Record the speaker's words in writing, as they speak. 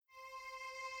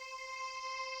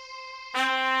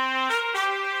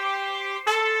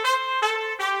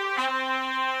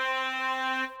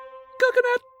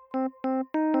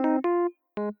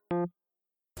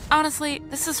Honestly,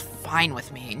 this is fine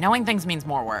with me. Knowing things means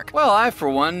more work. Well, I, for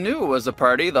one, knew it was a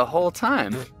party the whole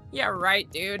time. Yeah, right,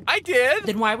 dude. I did!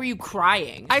 Then why were you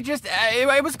crying?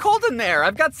 It was cold in there.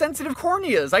 I've got sensitive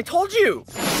corneas. I told you.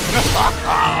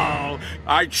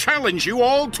 I challenge you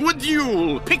all to a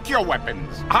duel. Pick your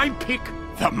weapons. I pick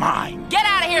the mine. Get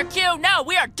out of here, Q! No,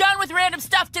 we are done with random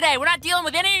stuff today. We're not dealing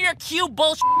with any of your Q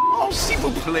bullshit. Oh, s'il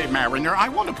vous plaît, Mariner. I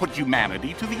want to put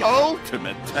humanity to the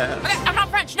ultimate test. Okay, I'm not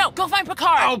French. No, go find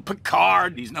Picard. Oh,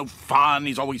 Picard. He's no fun.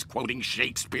 He's always quoting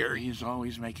Shakespeare. He's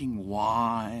always making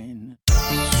wine.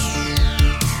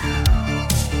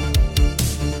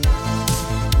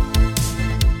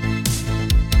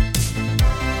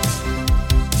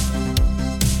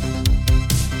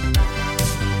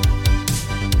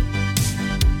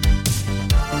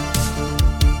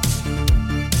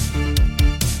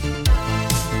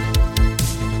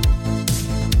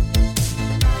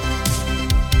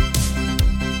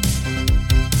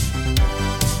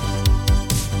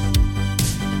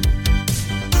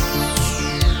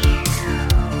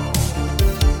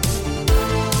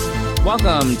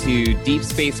 Welcome to Deep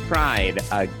Space Pride,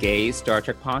 a gay Star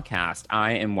Trek podcast.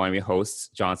 I am one of your hosts,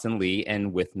 Johnson Lee,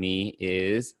 and with me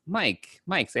is Mike.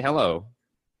 Mike, say hello.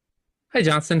 Hi,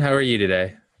 Johnson. How are you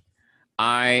today?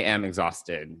 I am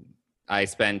exhausted. I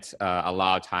spent a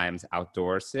lot of times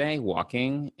outdoors today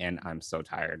walking, and I'm so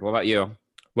tired. What about you?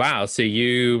 Wow, so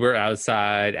you were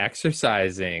outside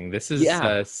exercising. This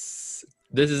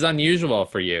is unusual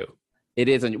for you. It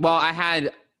is. Well, I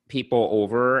had people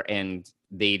over, and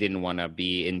they didn't want to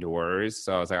be indoors.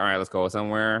 So I was like, all right, let's go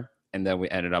somewhere. And then we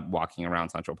ended up walking around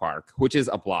Central Park, which is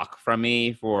a block from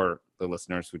me for the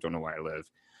listeners who don't know where I live.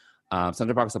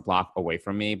 Central Park is a block away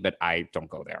from me, but I don't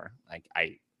go there. Like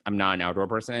I'm not an outdoor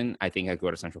person. I think I go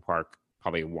to Central Park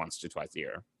probably once to twice a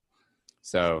year.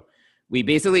 So we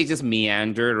basically just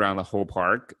meandered around the whole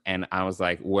park. And I was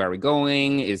like, where are we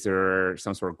going? Is there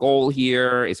some sort of goal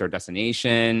here? Is there a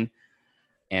destination?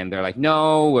 And they're like,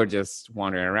 no, we're just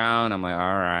wandering around. I'm like, all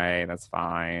right, that's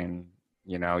fine.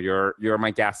 You know, you're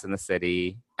my guest in the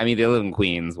city. I mean, they live in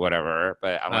Queens, whatever.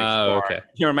 But I'm like, okay.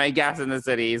 You're my guest in the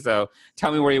city. So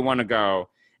tell me where you want to go.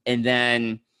 And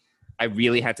then I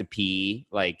really had to pee,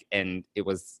 and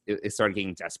it started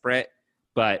getting desperate.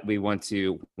 But we went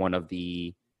to one of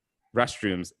the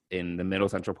restrooms in the middle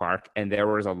of Central Park, and there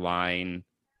was a line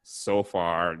so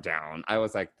far down. I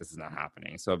was like, this is not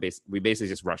happening. So we basically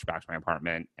just rushed back to my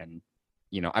apartment, and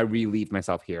I relieved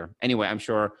myself here. Anyway, I'm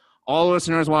sure all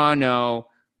listeners want to know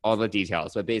all the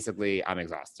details, but basically I'm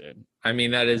exhausted. I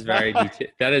mean, that is very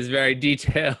that is very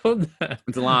detailed.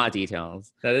 It's a lot of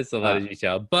details. That is a lot of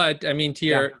detail. But I mean, to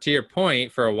your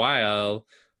point, for a while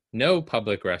no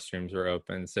public restrooms were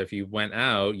open. So if you went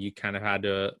out, you kind of had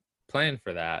to plan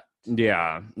for that.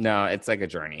 Yeah. No, it's like a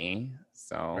journey.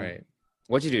 So right.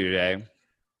 What'd you do today?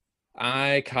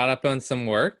 I caught up on some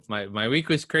work. My week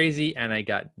was crazy, and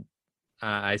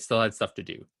I still had stuff to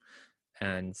do.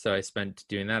 And so I spent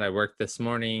doing that. I worked this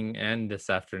morning and this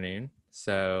afternoon.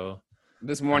 So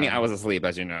this morning I was asleep,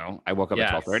 as you know. I woke up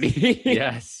yes. at 12:30.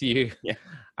 Yes, you. Yeah.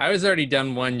 I was already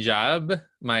done one job,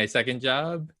 my second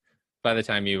job, by the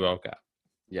time you woke up.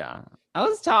 Yeah. I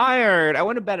was tired. I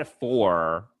went to bed at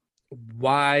 4.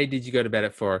 Why did you go to bed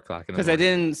at 4 o'clock? Because I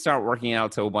didn't start working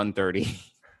out till 1:30.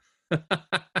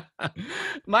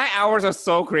 My hours are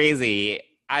so crazy.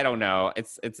 I don't know.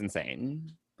 It's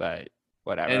insane, but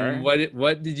whatever. And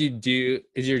what did you do?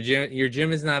 Is your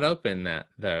gym is not open that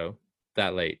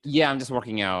late? Yeah, I'm just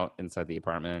working out inside the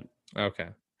apartment. Okay.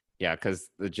 Yeah, because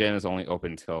the gym is only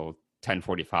open till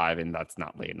 10:45, and that's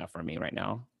not late enough for me right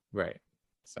now. Right.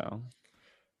 So,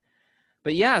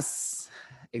 but yes,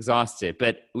 exhausted,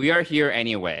 but we are here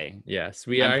anyway. Yes,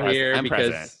 we are here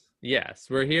because present. Yes,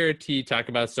 we're here to talk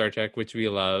about Star Trek, which we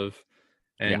love,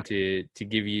 and to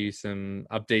give you some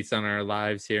updates on our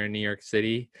lives here in New York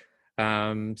City.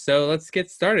 So let's get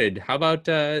started. How about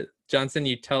Johnson?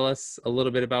 You tell us a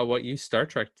little bit about what you Star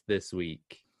Trekked this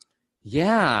week.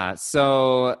 Yeah,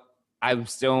 so I'm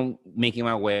still making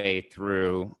my way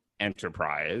through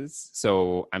Enterprise.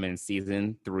 So I'm in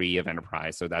season 3 of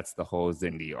Enterprise. So that's the whole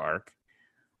Xindi arc.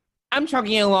 I'm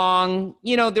trucking along.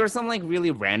 There are some really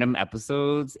random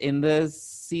episodes in this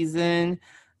season.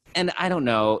 And I don't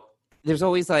know. There's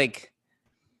always I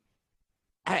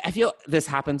feel this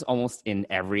happens almost in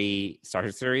every Star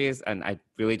Trek series. And I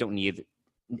really don't need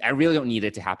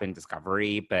it to happen in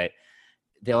Discovery. But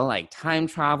they'll time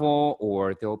travel,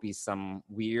 or there'll be some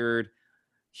weird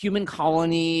human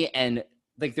colony. And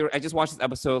I just watched this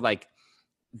episode,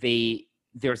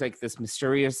 there's this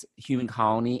mysterious human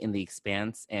colony in the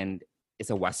Expanse, and it's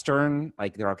a Western,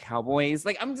 there are cowboys.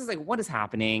 I'm just what is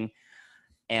happening?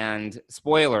 And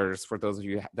spoilers for those of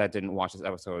you that didn't watch this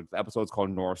episode, the episode's called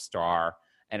North Star.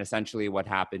 And essentially what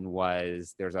happened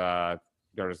was there's around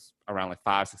like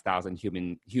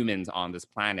 5,000-6,000 humans on this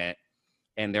planet,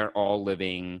 and they're all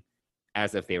living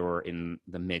as if they were in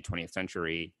the mid 20th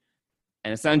century.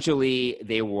 And essentially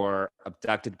they were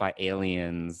abducted by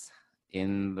aliens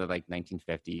in the like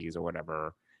 1950s or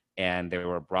whatever, and they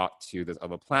were brought to this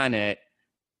other planet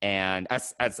and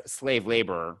as slave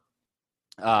labor,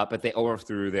 but they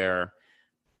overthrew their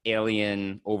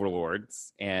alien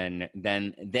overlords, and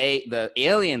then the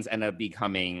aliens end up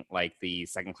becoming like the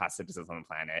second-class citizens on the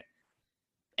planet.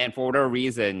 And for whatever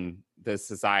reason, the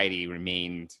society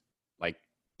remained like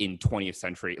in 20th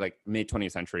century, like mid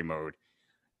 20th century mode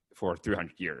for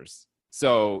 300 years.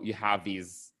 So you have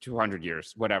these 200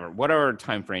 years, whatever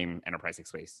time frame Enterprise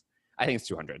takes place. I think it's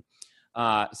 200.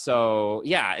 So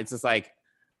yeah, it's just like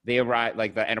they arrive,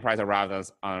 like the Enterprise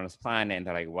arrived on this planet, and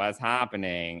they're like, what's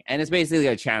happening? And it's basically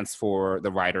a chance for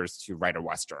the writers to write a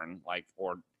Western, like,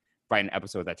 or write an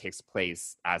episode that takes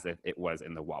place as if it was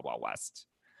in the Wild Wild West.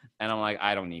 And I'm like,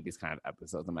 I don't need these kind of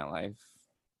episodes in my life,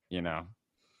 you know?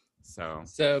 So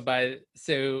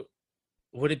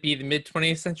would it be the mid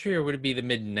 20th century or would it be the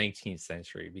mid 19th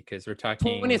century? Because we're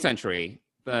talking 20th century,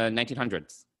 the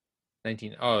 1900s.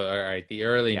 All right, the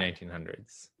early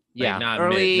 1900s. Yeah, not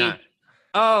early. mid, not,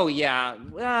 Oh yeah,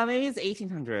 well maybe it's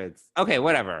 1800s. Okay,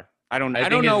 whatever. I don't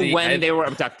know they were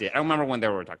abducted. I don't remember when they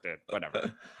were abducted.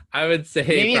 Whatever. I would say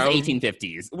maybe it's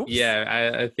 1850s. Oops.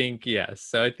 Yeah, I think yes.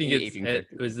 So I think Maybe it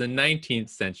was the 19th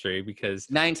century, because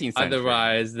 19th century.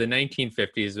 Otherwise the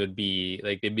 1950s would be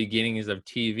like the beginnings of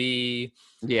TV,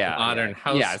 yeah, Modern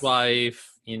Housewife,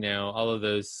 you know, all of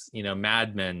those, you know,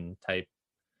 Mad Men type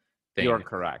things. You're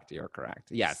correct.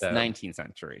 Yes, So, 19th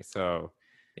century. So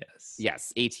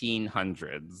yes,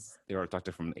 1800s. They were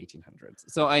abducted from the 1800s.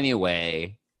 So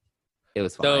anyway, it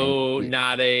was fine. So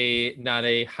not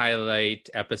a highlight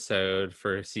episode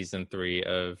for season 3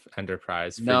 of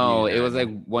Enterprise. No, it was like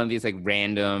one of these like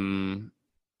random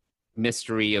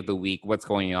mystery of the week, what's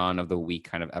going on of the week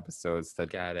kind of episodes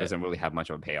that doesn't really have much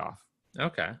of a payoff.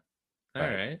 Okay, all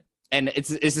right. And it's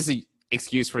just an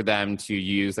excuse for them to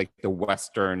use like the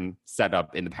Western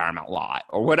setup in the Paramount lot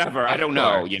or whatever. I don't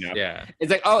know, you know. Yeah, it's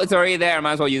like, oh, it's already there, I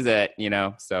might as well use it, you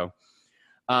know. So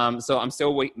so I'm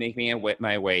still making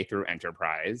my way through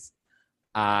Enterprise.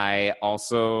 I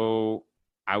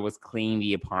was cleaning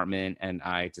the apartment and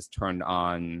I just turned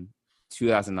on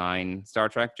 2009 Star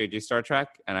Trek, JJ Star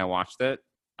Trek, and I watched it.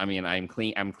 I mean, I'm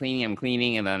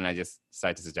cleaning, and then I just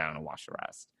decided to sit down and watch the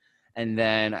rest. And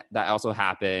then that also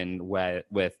happened with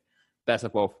Best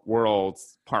of Both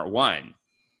Worlds Part 1,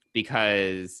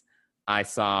 because I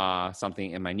saw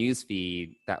something in my news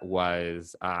feed that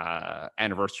was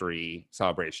anniversary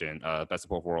celebration of Best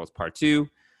of Both Worlds Part 2. And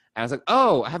I was like,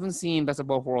 oh, I haven't seen Best of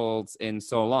Both Worlds in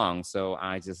so long. So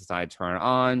I just decided to turn it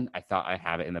on. I thought I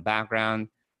have it in the background.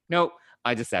 Nope.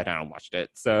 I just sat down and watched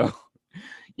it. So,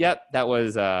 yep, that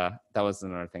was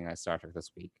another thing I Star Trek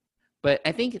this week. But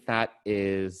I think that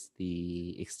is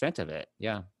the extent of it.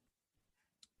 Yeah.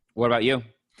 What about you?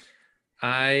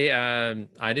 I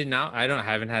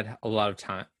haven't had a lot of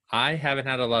time. I haven't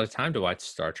had a lot of time to watch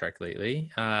Star Trek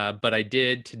lately. But I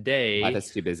did today. Life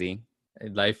is too busy.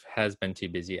 Life has been too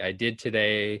busy. I did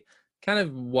today kind of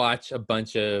rewatched a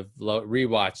bunch of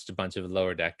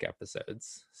Lower Deck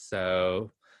episodes.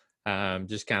 So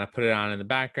just kind of put it on in the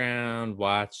background,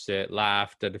 watched it,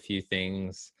 laughed at a few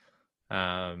things,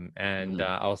 and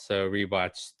also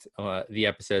rewatched the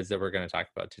episodes that we're going to talk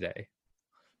about today.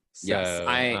 So, yes,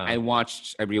 I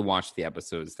rewatched the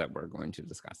episodes that we're going to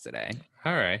discuss today.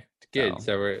 All right, good.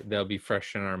 So they'll be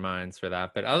fresh in our minds for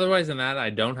that. But otherwise than that,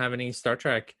 I don't have any Star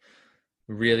Trek.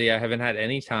 Really, I haven't had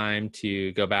any time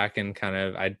to go back and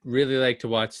I'd really like to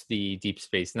watch the Deep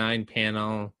Space Nine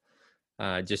panel,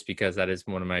 just because that is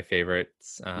one of my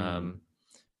favorites.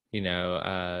 You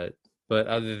know, but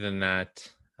other than that,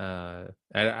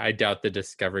 I doubt the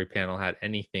Discovery panel had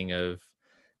anything of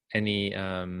any.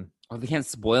 Well, they can't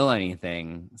spoil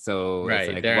anything, so right,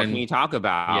 it's like, what can you talk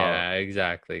about? Yeah,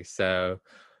 exactly. So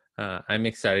I'm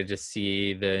excited to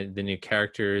see the new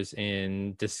characters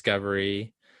in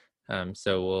Discovery.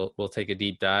 So we'll take a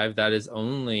deep dive. That is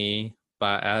only,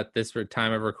 at this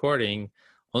time of recording,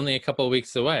 only a couple of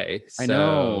weeks away. So I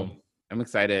know. I'm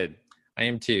excited. I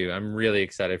am too. I'm really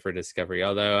excited for Discovery.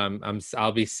 Although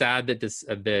I'll be sad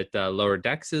that Lower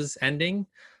Decks is ending.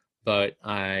 But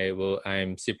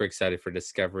I'm super excited for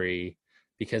Discovery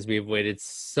because we've waited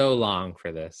so long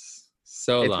for this. It's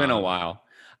been a while.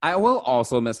 I will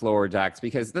also miss Lower Decks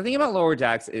because the thing about Lower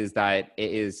Decks is that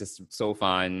it is just so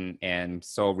fun and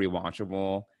so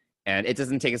rewatchable. and it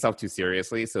doesn't take itself too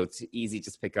seriously, so it's easy to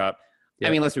just pick up. Yeah.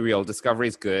 I mean, let's be real, Discovery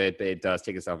is good, but it does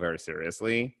take itself very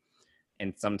seriously.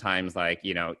 And sometimes, like,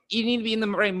 you need to be in the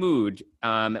right mood.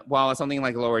 While something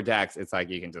like Lower Decks, it's like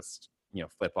you can just,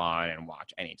 flip on and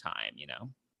watch anytime,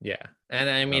 Yeah. And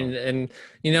I mean,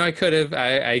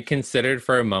 I considered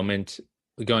for a moment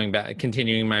going back,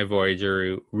 continuing my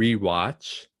Voyager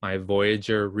rewatch.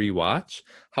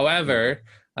 However,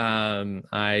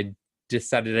 I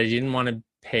decided I didn't want to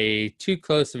pay too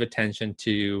close of attention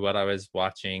to what I was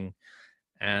watching.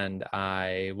 And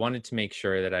I wanted to make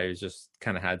sure that I was just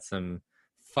kind of had some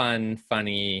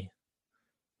funny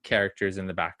characters in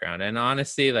the background. And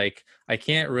honestly, like, I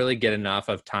can't really get enough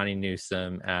of Tawny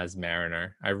Newsome as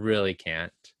Mariner. I really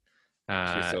can't.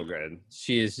 She's so good.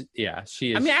 She is. I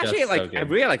mean, actually, like, I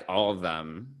really like all of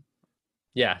them.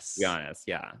 Yes. To be honest,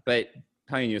 yeah. But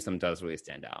Tawny Newsome does really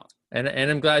stand out. And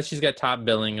I'm glad she's got top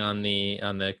billing on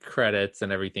the credits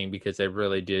and everything, because I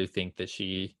really do think that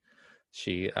she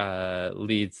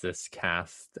leads this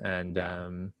cast.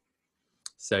 And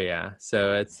so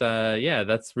it's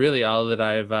that's really all that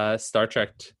I've Star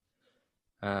Trek'd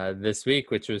this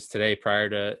week, which was today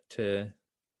prior to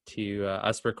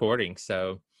us recording.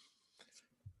 So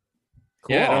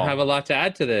Cool. Yeah, I don't have a lot to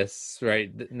add to this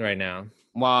right now.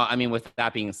 Well, I mean, with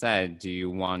that being said, do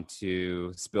you want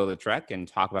to spill the Trek and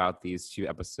talk about these 2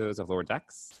 episodes of Lower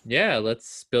Decks? Yeah, let's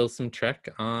spill some Trek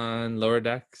on Lower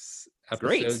Decks episodes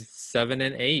Great. 7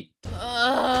 and 8.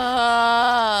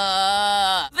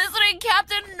 Visiting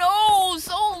Captain, no,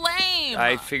 so lame.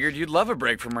 I figured you'd love a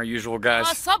break from our usual guys.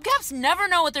 Subcaps never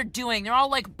know what they're doing. They're all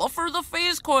like, buffer the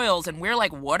phase coils, and we're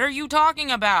like, what are you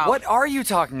talking about? What are you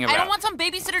talking about? I don't want some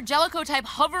babysitter Jellicoe type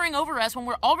hovering over us when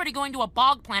we're already going to a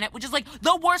bog planet, which is like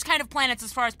the worst kind of planets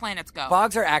as far as planets go.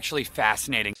 Bogs are actually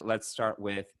fascinating. Let's start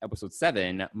with episode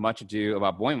 7, Much Ado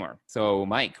About Boimler. So,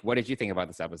 Mike, what did you think about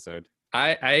this episode?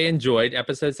 I enjoyed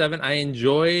episode 7. I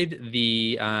enjoyed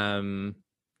the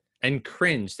and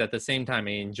cringed at the same time.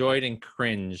 I enjoyed and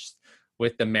cringed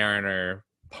with the Mariner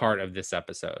part of this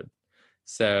episode.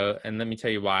 So, and let me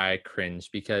tell you why I cringed,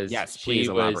 because yes, please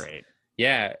elaborate.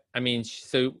 Yeah, I mean,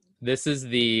 so this is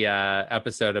the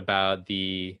episode about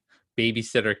the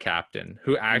babysitter captain,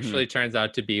 who actually turns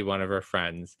out to be one of her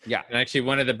friends. Yeah, and actually,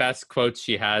 one of the best quotes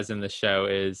she has in the show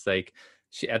is like,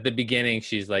 at the beginning,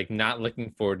 she's like not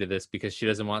looking forward to this because she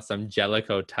doesn't want some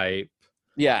Jellicoe type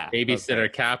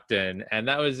babysitter captain. And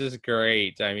that was just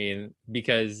great. I mean,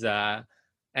 because and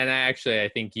I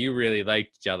think you really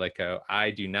liked Jellicoe.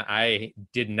 I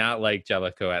did not like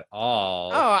Jellicoe at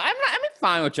all. Oh, I'm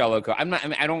fine with Jellicoe.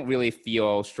 I don't really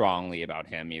feel strongly about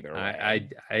him either way.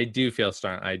 I do feel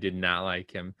strong. I did not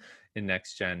like him in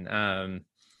Next Gen.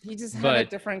 He just had a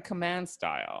different command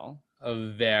style. A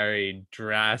very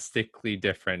drastically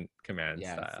different command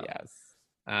style. Yes.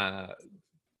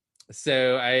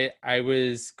 So I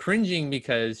was cringing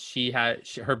because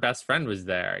her best friend was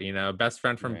there, best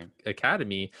friend from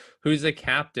Academy, who's a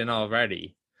captain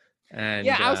already. And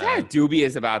yeah, I was kind of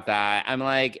dubious about that. I'm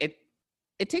like,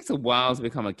 it takes a while to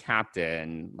become a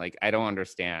captain. Like, I don't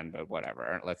understand, but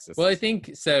whatever. Let's just. Well, I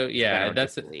think so. Yeah,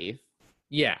 that's disbelief.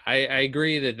 Yeah, I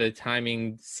agree that the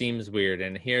timing seems weird,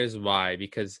 and here's why.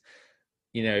 Because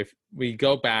if we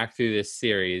go back through this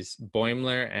series,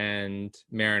 Boimler and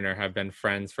Mariner have been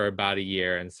friends for about a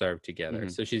year and served together. Mm-hmm.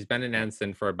 So she's been an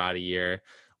ensign for about a year.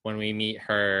 When we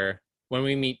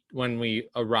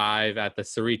arrive at the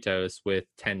Cerritos with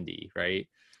Tendi, right?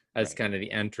 As kind of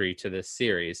the entry to this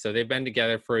series. So they've been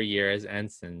together for a year as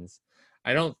ensigns.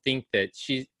 I don't think that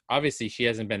she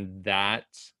hasn't been that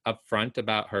upfront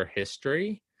about her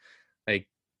history. Like,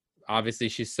 obviously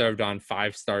she's served on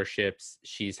 5 starships.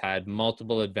 She's had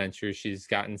multiple adventures. She's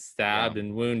gotten stabbed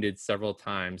and wounded several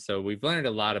times. So we've learned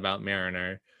a lot about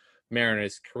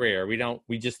Mariner's career.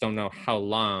 We just don't know how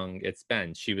long it's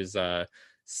been. She was a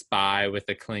spy with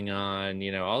a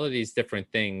Klingon, all of these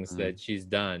different things that she's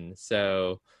done.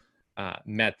 So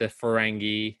met the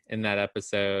Ferengi in that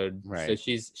episode. Right. So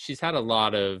she's had a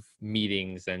lot of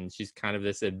meetings, and she's kind of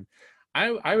this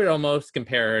I would almost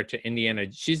compare her to Indiana.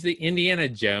 She's the Indiana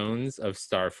Jones of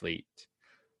Starfleet,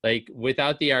 like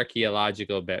without the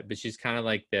archaeological bit, but she's kind of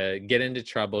like the get into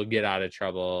trouble, get out of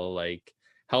trouble, like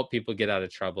help people get out of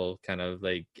trouble, kind of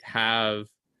like have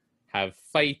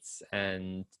fights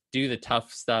and do the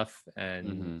tough stuff.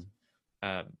 And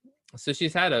so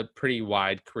she's had a pretty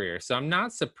wide career. So I'm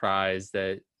not surprised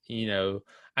that,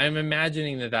 I'm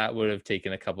imagining that would have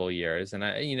taken a couple of years.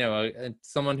 And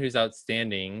someone who's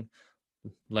outstanding,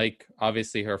 like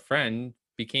obviously her friend,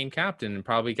 became captain and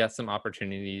probably got some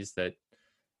opportunities that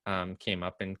came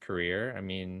up in career. I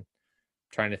mean,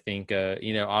 trying to think.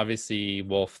 Obviously,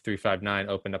 Wolf 359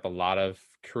 opened up a lot of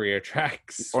career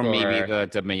tracks, Or maybe the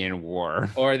Dominion War.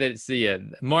 or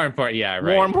that. More important, yeah,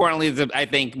 right. More importantly, I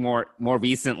think more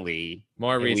recently, we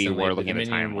were the looking at the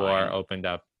Dominion War timeline. opened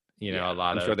up, a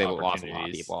lot I'm of. sure they lost a lot of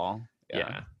opportunities. people.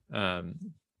 Yeah.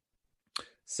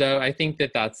 So I think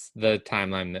that's the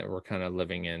timeline that we're kind of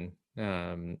living in,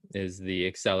 is the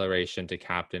acceleration to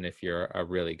captain if you're a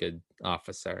really good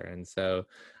officer. And so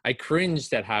I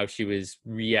cringed at how she was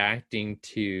reacting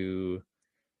to,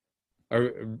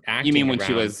 or acting. You mean when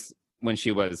around.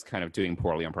 she was kind of doing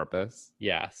poorly on purpose?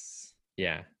 Yes.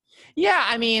 Yeah. Yeah,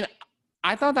 I mean,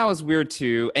 I thought that was weird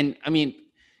too. And I mean,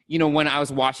 when I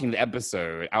was watching the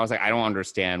episode, I was like, I don't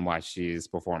understand why she's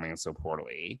performing so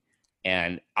poorly.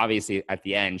 And obviously at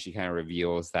the end, she kind of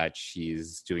reveals that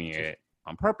she's doing it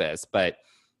on purpose. But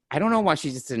I don't know why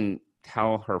she just didn't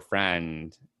tell her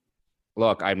friend,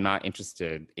 look, I'm not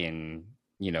interested in,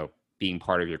 being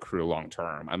part of your crew long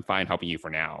term. I'm fine helping you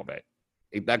for now. But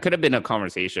that could have been a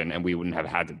conversation and we wouldn't have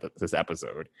had this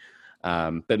episode.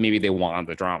 But maybe they want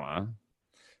the drama.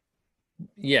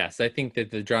 Yes, I think that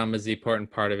the drama is the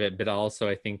important part of it, but also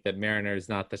I think that Mariner is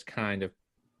not this kind of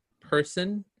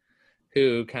person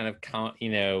who kind of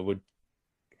would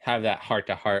have that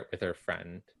heart-to-heart with her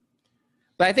friend.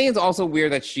 But I think it's also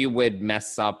weird that she would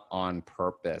mess up on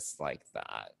purpose like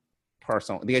that,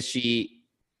 personally, because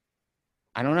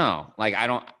I don't know.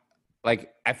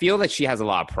 I feel that she has a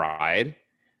lot of pride,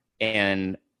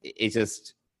 and it's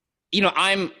just,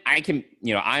 I'm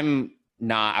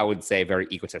not, I would say, very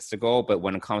egotistical, but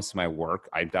when it comes to my work,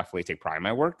 I definitely take pride in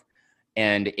my work.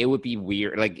 And it would be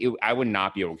weird. I would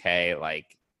not be okay,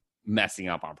 messing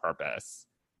up on purpose.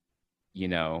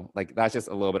 That's just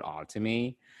a little bit odd to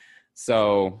me.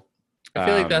 So I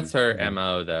feel like that's her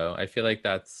MO, though. I feel like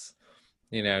that's,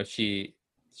 she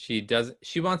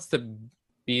wants to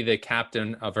be the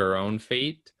captain of her own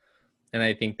fate. And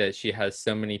I think that she has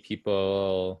so many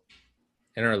people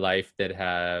in her life that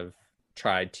have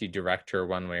tried to direct her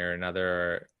one way or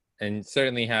another, and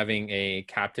certainly having a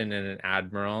captain and an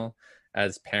admiral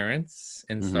as parents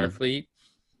in Starfleet,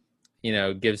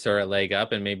 gives her a leg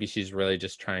up, and maybe she's really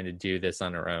just trying to do this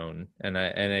on her own. And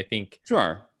I think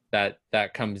sure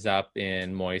that comes up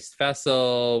in Moist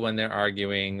Vessel when they're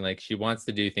arguing. She wants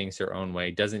to do things her own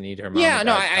way, doesn't need her mom. Yeah,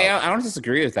 no, I don't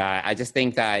disagree with that. I just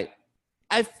think that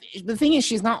the thing is,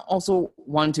 she's not also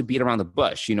one to beat around the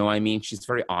bush. You know what I mean? She's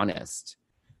very honest.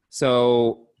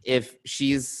 So if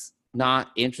she's not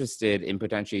interested in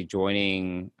potentially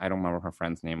joining, I don't remember her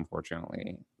friend's name,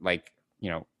 unfortunately,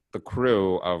 the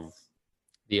crew of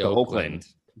the Oakland.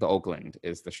 The Oakland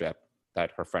is the ship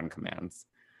that her friend commands.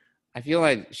 I feel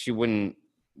like she wouldn't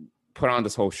put on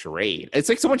this whole charade. It's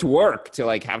so much work to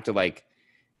have to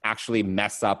actually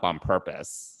mess up on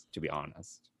purpose, to be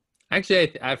honest.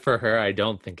 Actually, for her, I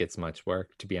don't think it's much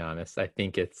work, to be honest. I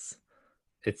think it's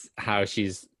how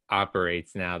she's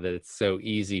operates now, that it's so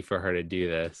easy for her to do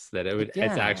this, that it's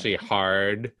actually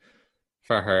hard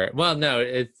for her. Well, no,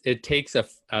 it takes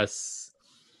us.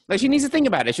 She needs to think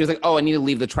about it. She was like, oh, I need to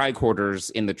leave the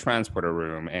tricorders in the transporter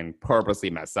room and purposely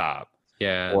mess up.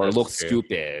 Yeah. Or look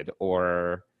stupid,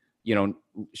 or,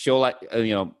 she'll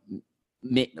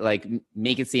make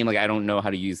it seem like I don't know how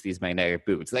to use these magnetic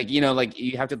boots.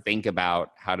 You have to think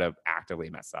about how to actively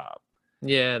mess up.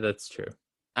 Yeah, that's true.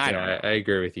 I don't know. I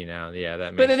agree with you now. Yeah,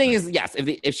 that. But the thing is, yes,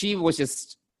 if she was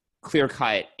just clear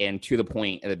cut and to the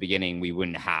point at the beginning, we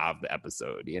wouldn't have the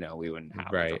episode. We wouldn't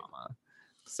have the drama.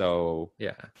 So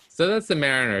yeah, so that's the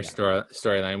Mariner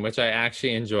storyline, which I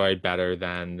actually enjoyed better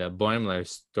than the Boimler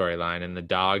storyline and the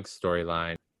dog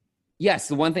storyline. Yes,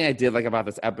 the one thing I did like about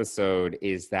this episode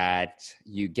is that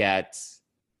you get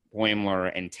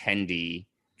Boimler and Tendi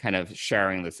kind of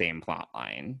sharing the same plot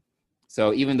line.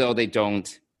 So even though they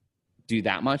don't do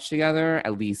that much together,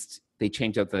 at least they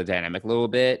change up the dynamic a little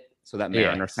bit, so that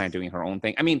Mariner's kind of doing her own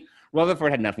thing. I mean,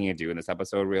 Rutherford had nothing to do in this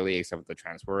episode, really, except the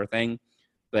transporter thing.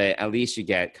 But at least you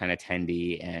get kind of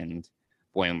Tendi and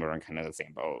Boimler in kind of the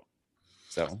same boat.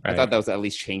 So I thought that was at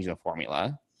least changing the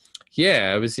formula.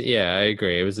 Yeah, it was. Yeah, I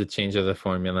agree. It was a change of the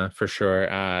formula for sure.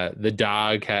 The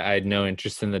dog, I had no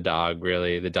interest in the dog,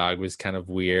 really. The dog was kind of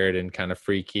weird and kind of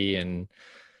freaky, and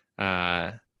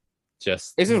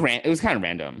just it was kind of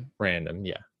random. Random,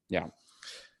 yeah. Yeah.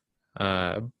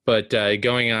 But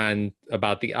going on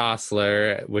about the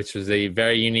Osler, which was a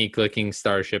very unique looking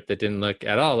starship that didn't look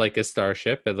at all like a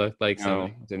starship. It looked like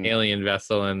some alien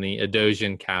vessel, and the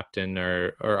Adosian captain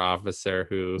or officer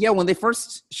who... Yeah, when they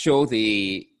first show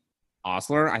the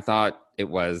Osler, I thought it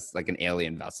was like an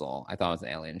alien vessel. I thought it was an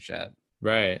alien ship.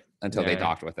 Right. Until they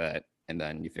docked with it, and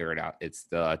then you figure it out. It's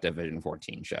the Division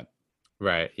 14 ship.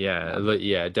 Right. Yeah.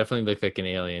 Yeah. It definitely looked like an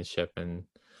alien ship, and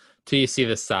till you see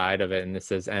the side of it, and it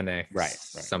says NX Right.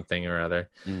 something or other.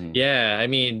 Mhm. Yeah. I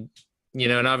mean,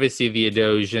 and obviously the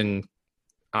Adosian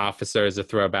officer is a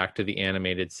throwback to the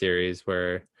animated series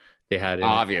where they had.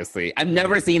 Obviously, I've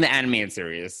never seen the animated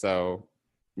series, so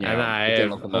And I it didn't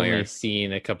have look familiar. only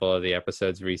seen a couple of the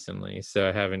episodes recently, so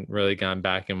I haven't really gone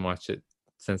back and watched it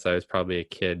since I was probably a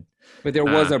kid. But there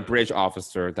was a bridge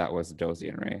officer that was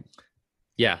Dosian, right?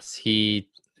 Yes, he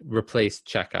replaced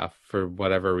Chekhov for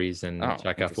whatever reason. Oh,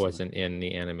 Chekhov interesting. wasn't in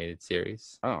the animated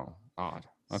series. Oh, odd.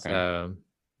 Okay. So,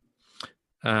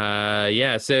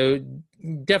 yeah, so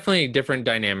definitely a different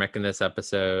dynamic in this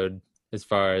episode as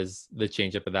far as the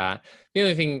change up of that. The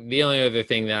only other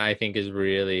thing that I think is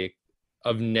really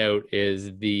of note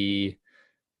is the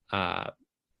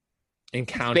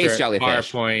encounter Space at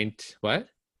jellyfish. Farpoint. What?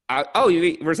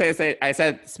 You were saying I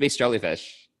said space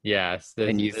jellyfish. Yes.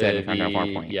 And you said encounter at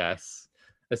Farpoint. Yes.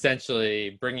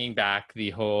 Essentially bringing back the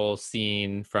whole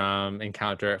scene from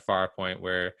Encounter at Farpoint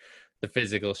where the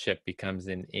physical ship becomes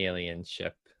an alien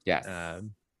ship. Yes.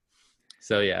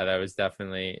 So yeah, that was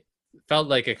definitely felt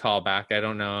like a callback. I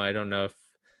don't know if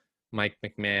Mike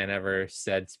McMahon ever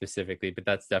said specifically, but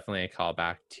that's definitely a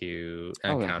callback to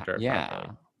Encounter at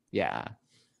Farpoint. Yeah.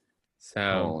 So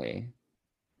Totally.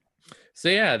 So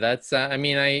yeah, that's I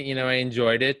mean, I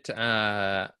enjoyed it. In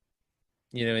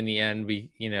the end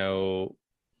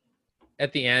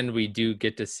at the end we do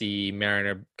get to see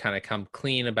Mariner kind of come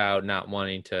clean about not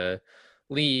wanting to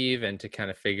leave and to kind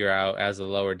of figure out as a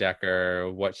lower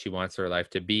decker what she wants her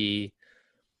life to be,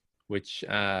 which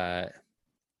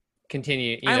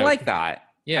continue. I like that.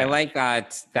 Yeah. I like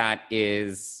that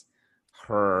is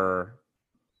her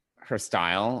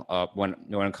style of when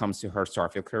it comes to her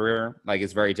Starfield career. Like,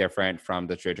 it's very different from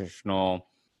the traditional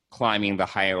climbing the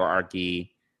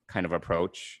hierarchy kind of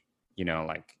approach.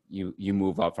 Like you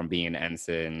move up from being an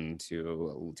ensign to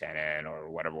a lieutenant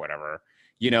or whatever.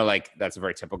 Like that's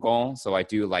very typical. So I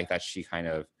do like that she kind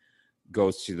of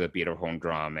goes to the beat of her own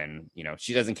drum, and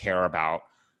she doesn't care about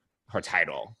her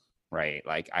title, right?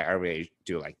 Like I really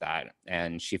do like that,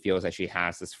 and she feels that she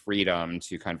has this freedom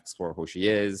to kind of explore who she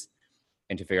is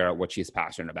and to figure out what she's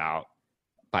passionate about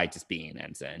by just being an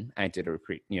ensign. I did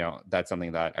that's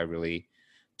something that I really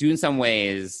do in some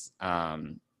ways,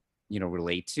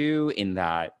 relate to, in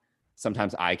that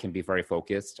sometimes I can be very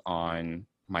focused on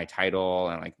my title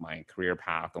and like my career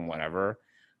path and whatever.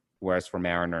 Whereas for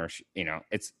Mariner,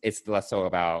 it's less so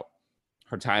about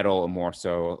her title and more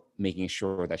so making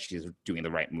sure that she's doing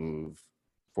the right move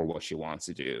for what she wants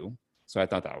to do. So I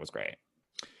thought that was great.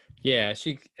 Yeah,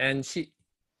 she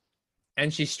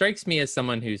strikes me as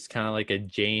someone who's kind of like a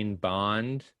Jane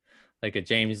Bond, like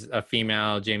a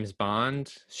female James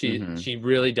Bond. She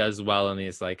really does well in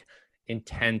these like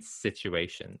intense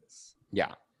situations.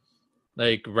 Yeah.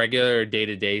 Like regular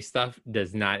day-to-day stuff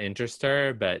does not interest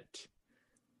her, but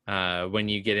when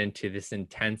you get into this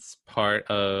intense part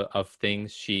of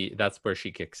things, that's where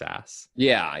she kicks ass.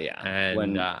 Yeah. And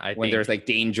when I when think there's like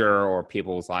danger or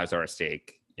people's lives are at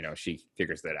stake, she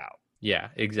figures that out. Yeah,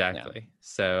 exactly. Yeah.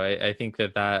 So I think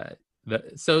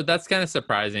so that's kind of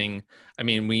surprising. I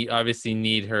mean, we obviously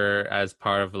need her as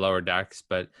part of Lower Decks,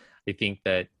 but I think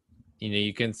that,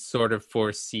 you can sort of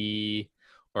foresee,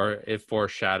 or it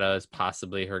foreshadows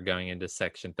possibly her going into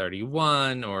Section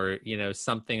 31 or,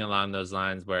 something along those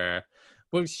lines where,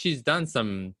 well, she's done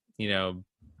some,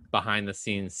 behind the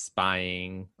scenes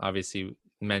spying, obviously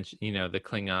mentioned, the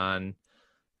Klingon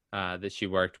that she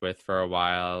worked with for a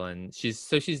while, and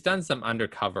she's done some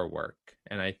undercover work,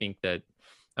 and I think that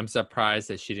I'm surprised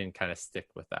that she didn't kind of stick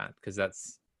with that, because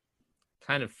that's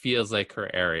kind of feels like her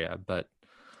area, but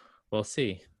we'll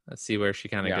see. Let's see where she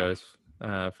kind of goes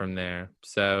from there.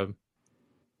 So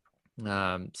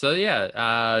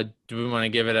yeah, do we want to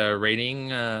give it a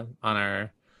rating on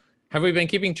our? Have we been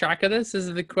keeping track of this?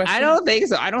 Is the question? I don't think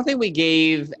so. I don't think we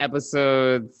gave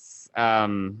episodes.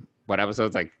 What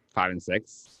episodes, like 5 and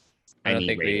 6? I don't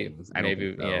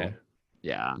think so.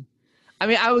 Yeah. I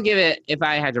mean, I would give it, if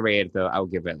I had to rate it though, I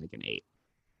would give it like an 8.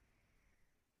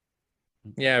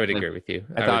 Yeah, I would agree with you.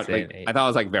 I thought it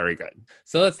was like very good.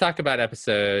 So let's talk about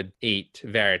episode 8,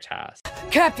 Veritas.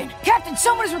 Captain,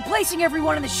 someone is replacing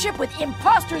everyone on the ship with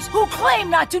imposters who claim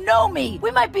not to know me.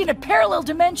 We might be in a parallel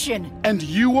dimension. And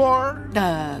you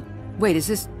are? Wait, is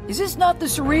this not the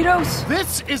Cerritos?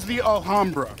 This is the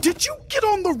Alhambra. Did you get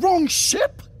on the wrong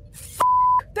ship?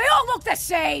 They all look the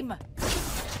same!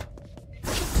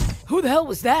 Who the hell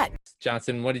was that?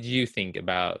 Johnson, what did you think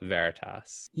about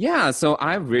Veritas? Yeah, so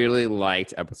I really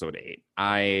liked episode 8.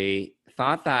 I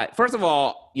thought that, first of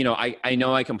all, I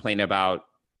know I complained about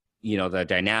the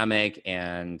dynamic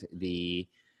and the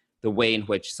way in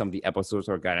which some of the episodes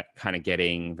are kind of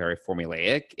getting very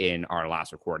formulaic in our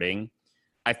last recording.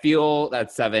 I feel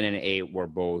that 7 and 8 were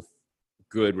both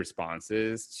good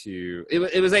responses to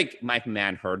it. Was like Mike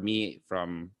Mann heard me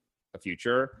from the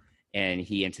future, and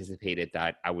he anticipated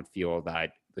that I would feel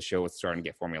that the show was starting to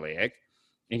get formulaic,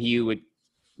 and he would,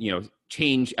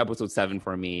 change episode 7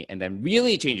 for me, and then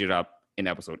really change it up in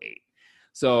episode 8.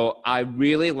 So I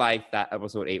really liked that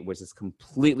episode 8 was just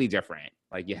completely different.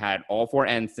 Like, you had all 4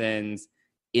 ensigns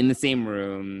in the same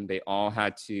room. They all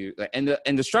had to, and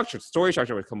the story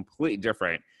structure was completely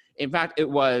different. In fact, it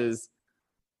was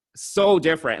so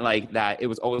different, like that it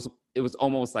was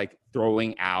almost like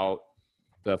throwing out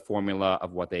the formula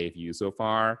of what they've used so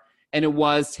far. And it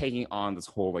was taking on this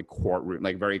whole like courtroom,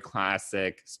 like very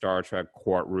classic Star Trek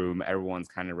courtroom. Everyone's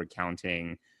kind of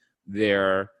recounting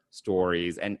their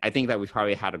stories. And I think that we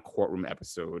probably had a courtroom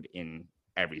episode in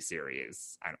every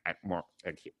series, more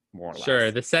or less.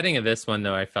 Sure. The setting of this one,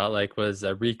 though, I felt like was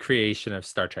a recreation of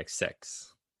Star Trek VI,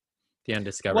 The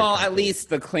Undiscovered Well, Country. at least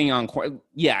the Klingon court.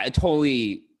 Yeah, it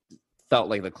totally felt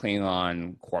like the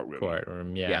Klingon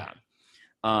courtroom. Yeah.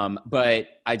 But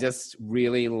I just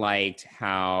really liked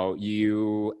how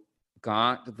you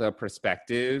got the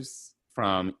perspectives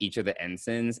from each of the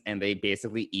ensigns, and they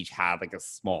basically each had like a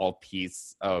small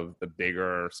piece of the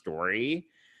bigger story.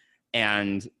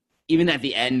 And even at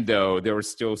the end, though, there were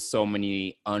still so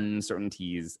many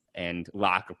uncertainties and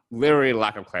lack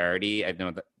of clarity. I know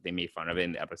that they made fun of it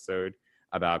in the episode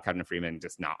about Captain Freeman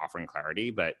just not offering clarity,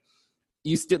 but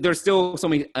there's still so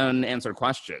many unanswered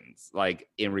questions, like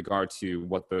in regard to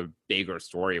what the bigger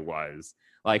story was.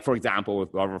 Like, for example, with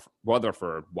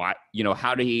Rutherford,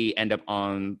 how did he end up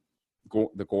on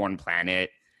the Gorn planet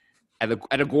at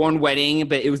a Gorn wedding?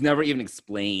 But it was never even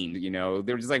explained. They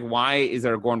were just like, why is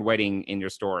there a Gorn wedding in your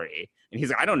story? And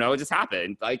he's like, I don't know, it just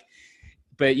happened. Like,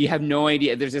 but you have no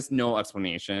idea. There's just no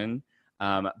explanation.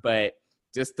 But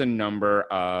just the number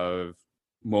of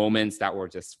moments that were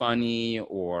just funny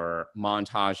or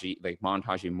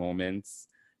montagey moments,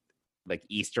 like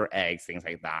Easter eggs, things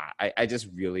like that. I just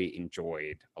really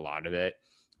enjoyed a lot of it.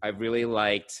 I really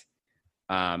liked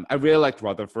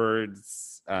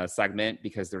Rutherford's segment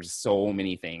because there's so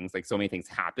many things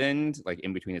happened, like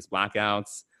in between his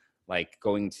blackouts, like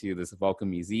going to this Vulcan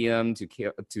museum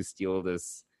to steal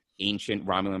this ancient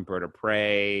Romulan bird of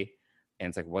prey. And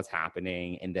it's like, what's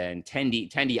happening? And then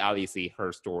Tendi, obviously,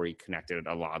 her story connected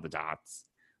a lot of the dots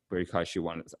because she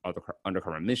wanted this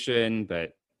undercover mission,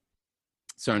 but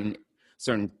certain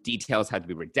details had to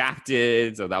be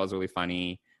redacted. So that was really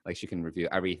funny. Like, she can review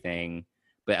everything,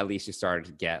 but at least you started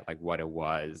to get like what it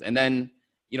was. And then,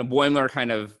 Boimler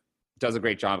kind of does a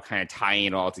great job kind of tying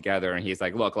it all together. And he's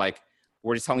like, look, like,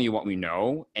 we're just telling you what we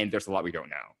know. And there's a lot we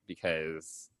don't know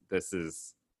because this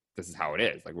is how it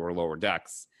is. Like, we're lower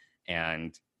decks.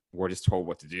 And we're just told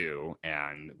what to do,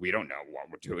 and we don't know what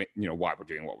we're doing, why we're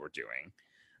doing what we're doing.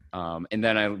 And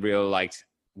then I really liked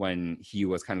when he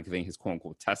was kind of giving his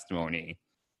quote-unquote testimony,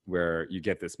 where you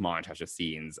get this montage of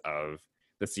scenes of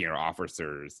the senior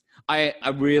officers. I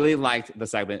really liked the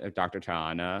segment of Dr.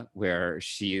 T'Ana, where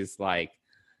she's like,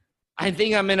 I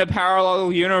think I'm in a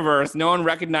parallel universe. No one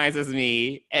recognizes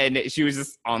me. And she was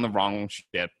just on the wrong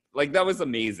ship. Like, that was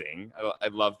amazing. I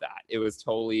love that. It was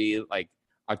totally like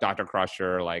a Dr.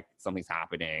 Crusher, like something's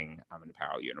happening. I'm in a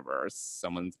parallel universe.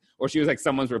 She was like,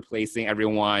 someone's replacing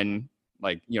everyone.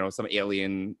 Like, some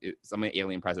alien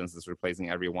presence is replacing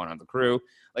everyone on the crew.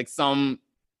 Like some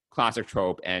classic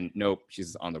trope, and nope,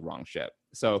 she's on the wrong ship.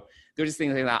 So there's just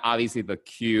things like that. Obviously the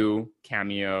Q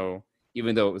cameo,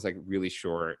 even though it was like really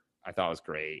short, I thought it was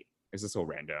great. It's just so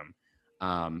random.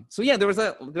 So yeah, there's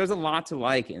a lot to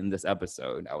like in this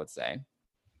episode, I would say.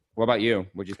 What about you?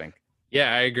 What'd you think?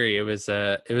 Yeah, I agree. It was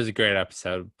a great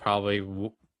episode. Probably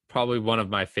one of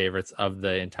my favorites of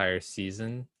the entire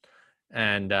season.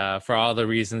 And for all the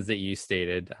reasons that you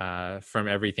stated, from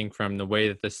everything from the way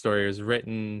that the story was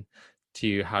written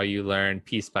to how you learn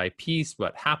piece by piece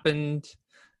what happened,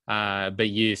 but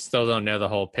you still don't know the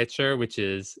whole picture, which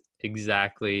is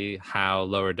exactly how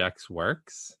Lower Decks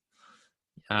works.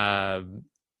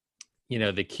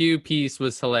 The Q piece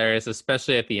was hilarious,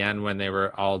 especially at the end when they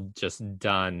were all just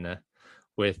done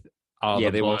with all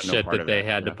the bullshit that they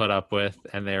had to put up with.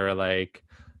 And they were like,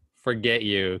 forget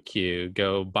you, Q,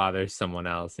 go bother someone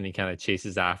else. And he kind of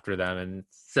chases after them and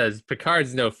says,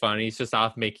 Picard's no fun. He's just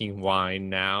off making wine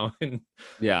now.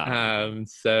 Yeah.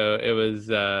 So it was,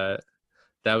 that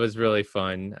was really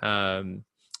fun.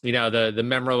 The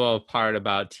memorable part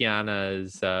about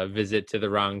Tiana's visit to the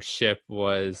wrong ship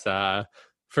was,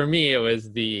 for me, it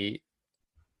was the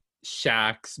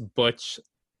Shax's Butch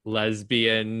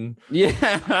lesbian.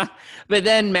 Yeah, but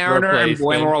then Mariner and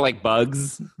Replacement. Boimler were like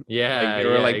bugs. Yeah, Like, they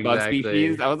were like bug exactly.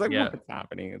 species. I was like, Yeah. what's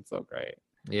happening? It's so great.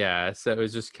 Yeah, so it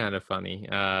was just kind of funny.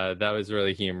 That was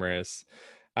really humorous.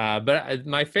 But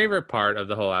my favorite part of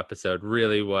the whole episode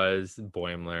really was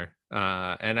Boimler.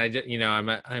 And I'm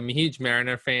a huge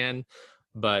Mariner fan,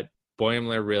 but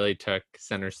Boimler really took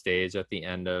center stage at the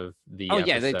end of the episode.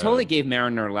 Yeah, they totally gave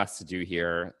Mariner less to do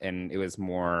here, and it was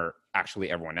more actually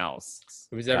everyone else.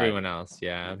 It was everyone else,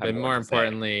 yeah. had But more more to say.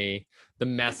 importantly, the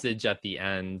message at the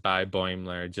end by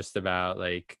Boimler, just about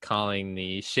like calling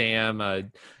the sham,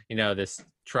 this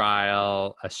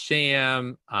trial a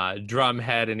sham,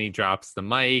 drumhead, and he drops the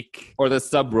mic. Or the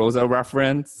Sub Rosa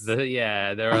reference. There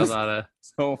were a lot of,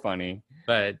 So funny.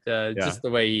 but just the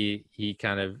way he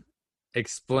kind of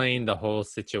explained the whole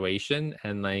situation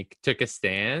and like took a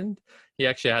stand. He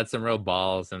actually had some real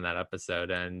balls in that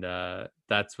episode, and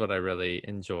that's what I really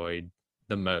enjoyed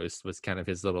the most, was kind of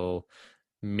his little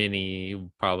mini,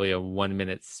 probably a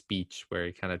 1-minute speech where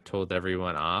he kind of told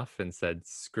everyone off and said,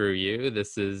 screw you,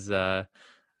 this isn't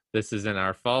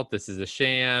our fault, this is a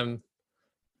sham.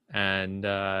 And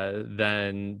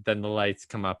then the lights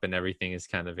come up and everything is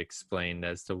kind of explained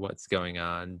as to what's going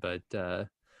on. But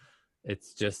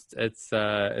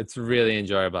it's really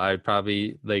enjoyable. I'd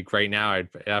probably, like, right now,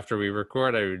 after we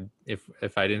record, I would,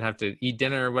 if I didn't have to eat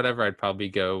dinner or whatever, I'd probably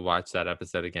go watch that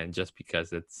episode again, just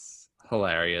because it's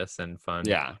hilarious and fun.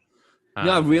 Yeah.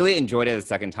 No, I really enjoyed it the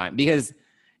second time because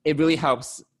it really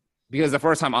helps. Because the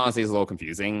first time, honestly, is a little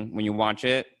confusing when you watch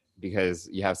it because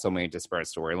you have so many disparate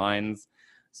storylines.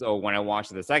 So when I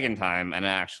watched it the second time and I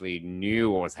actually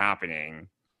knew what was happening,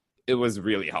 it was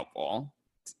really helpful.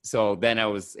 So then I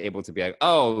was able to be like,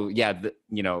 oh, yeah,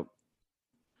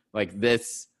 like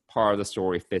this part of the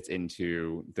story fits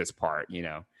into this part,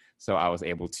 So I was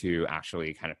able to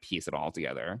actually kind of piece it all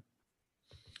together.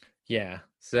 Yeah.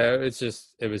 So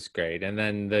it was great. And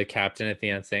then the captain at the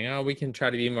end saying, oh, we can try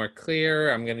to be more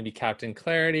clear. I'm going to be Captain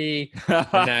Clarity.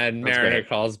 And then Mariner great.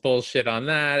 calls bullshit on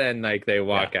that. And like they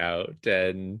walk out.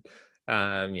 And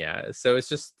so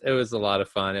it was a lot of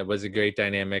fun. It was a great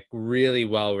dynamic, really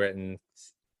well written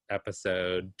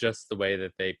episode, just the way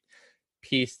that they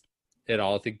pieced it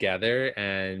all together.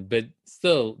 But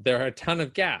still, there are a ton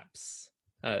of gaps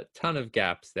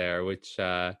there, which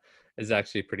is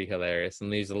actually pretty hilarious and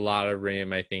leaves a lot of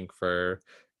room, I think, for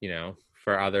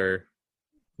other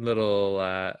little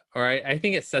I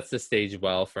think it sets the stage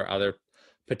well for other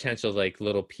potential like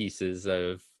little pieces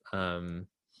of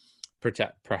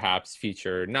perhaps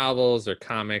future novels or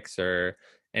comics or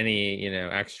any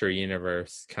extra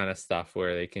universe kind of stuff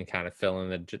where they can kind of fill in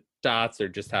the dots or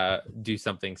just do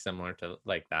something similar to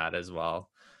like that as well.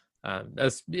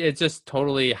 It just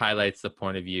totally highlights the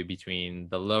point of view between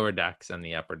the lower decks and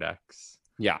the upper decks.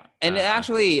 Yeah. And it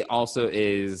actually also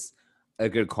is a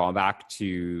good callback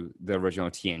to the original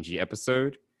TNG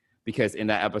episode, because in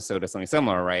that episode it's something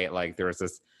similar, right? Like there's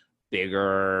this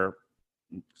bigger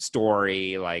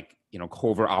story, like,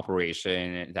 covert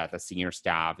operation that the senior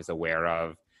staff is aware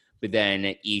of. But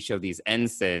then each of these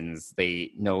ensigns,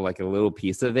 they know like a little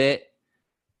piece of it.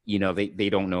 They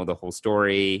don't know the whole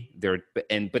story.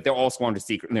 But they're all sworn to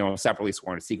separately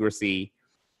sworn to secrecy.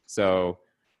 So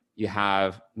you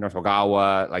have Nurse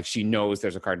Ogawa, like she knows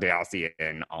there's a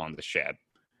Cardassian on the ship,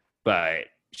 but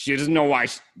she doesn't know why.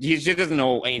 She doesn't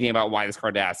know anything about why this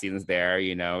Cardassian is there,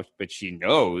 but she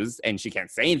knows and she can't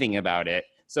say anything about it.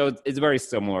 So it's very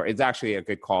similar. It's actually a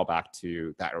good callback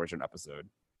to that original episode.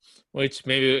 Which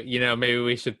maybe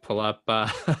we should pull up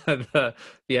the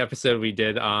episode we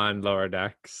did on Lower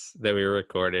Decks that we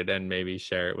recorded and maybe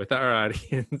share it with our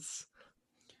audience.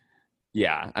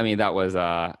 Yeah, I mean that was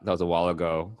a while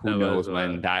ago. Who knows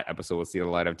when that episode will see the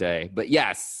light of day? But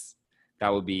yes, that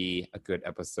would be a good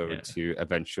episode to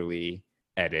eventually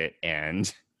edit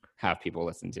and have people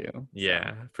listen to.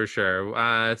 Yeah, for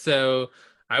sure. So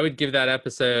I would give that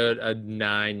episode a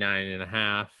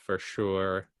 9.5 for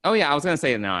sure. Oh yeah, I was gonna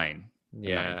say a 9.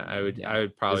 Yeah, I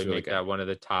would probably make that one of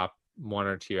the top 1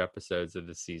 or 2 episodes of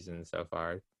the season so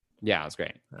far. Yeah, it was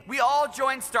great. We all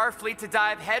joined Starfleet to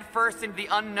dive headfirst into the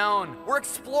unknown. We're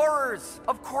explorers.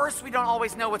 Of course we don't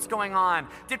always know what's going on.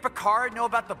 Did Picard know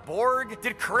about the Borg?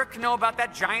 Did Kirk know about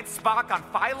that giant Spock on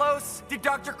Phylos? Did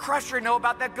Dr. Crusher know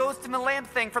about that ghost in the lamp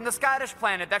thing from the Scottish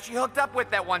planet that she hooked up with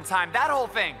that one time? That whole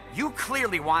thing. You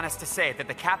clearly want us to say that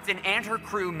the captain and her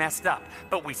crew messed up,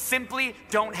 but we simply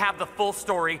don't have the full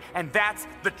story, and that's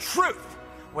the truth.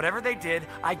 Whatever they did,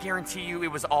 I guarantee you it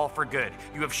was all for good.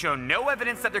 You have shown no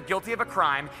evidence that they're guilty of a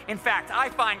crime. In fact, I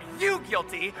find you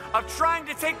guilty of trying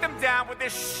to take them down with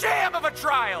this sham of a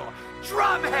trial.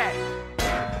 Drumhead!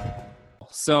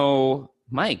 So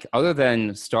Mike, other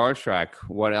than Star Trek,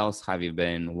 what else have you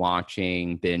been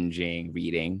watching, binging,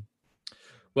 reading?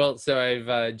 Well, so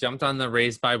I've jumped on the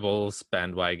Raised by Wolves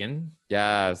bandwagon.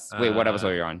 Yes. Wait, what episode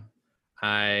are you on?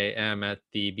 I am at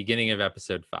the beginning of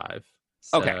episode 5.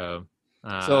 So, Okay.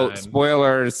 So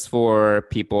spoilers for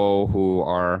people who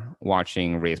are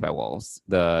watching Raised by Wolves,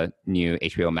 the new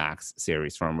HBO Max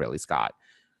series from Ridley Scott.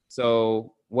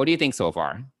 So what do you think so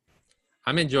far?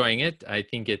 I'm enjoying it. I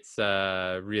think it's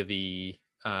really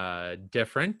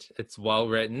different. It's well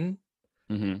written.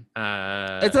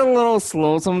 Mm-hmm. It's a little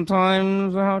slow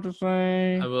sometimes, I have to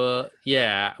say. Well,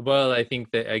 I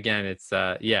think that again, it's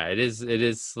it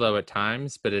is slow at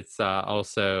times, but it's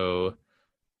also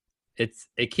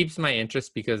it keeps my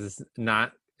interest because it's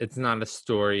not a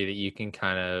story that you can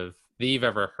that you've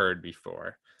ever heard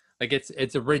before. Like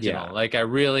it's original. Yeah. Like I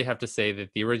really have to say that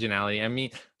the originality. I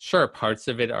mean, sure, parts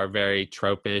of it are very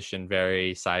tropish and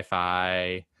very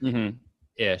sci-fi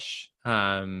ish.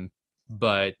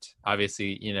 But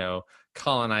obviously,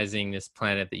 colonizing this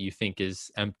planet that you think is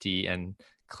empty and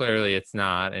clearly it's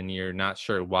not, and you're not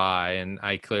sure why. And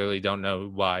I clearly don't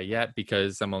know why yet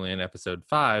because I'm only in episode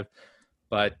 5.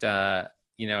 But, I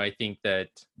think that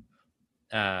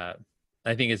I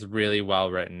think it's really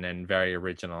well written and very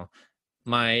original.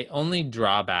 My only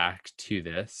drawback to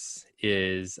this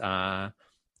is, I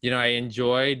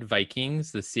enjoyed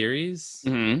Vikings, the series.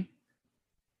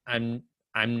 Mm-hmm.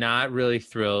 I'm not really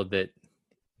thrilled that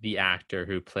the actor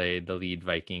who played the lead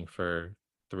Viking for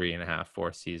 3.5,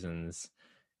 4 seasons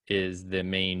is the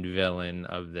main villain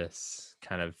of this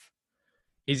kind of.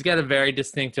 He's got a very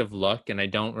distinctive look, and I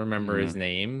don't remember his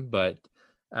name, but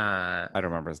I don't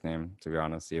remember his name, to be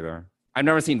honest, either. I've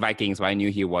never seen Vikings, but I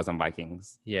knew he was on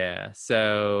Vikings. Yeah,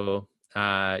 so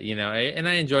I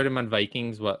enjoyed him on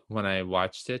Vikings when I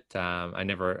watched it. I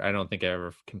don't think I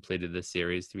ever completed the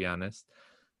series, to be honest.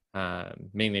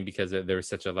 Mainly because there was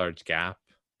such a large gap.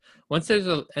 And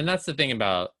that's the thing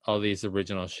about all these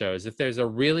original shows. If there's a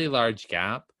really large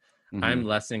gap, I'm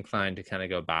less inclined to kind of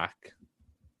go back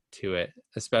to it,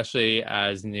 especially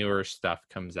as newer stuff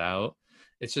comes out.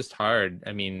 It's just hard.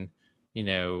 I mean,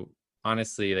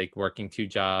 honestly, like working 2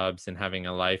 jobs and having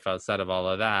a life outside of all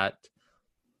of that,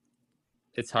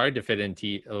 it's hard to fit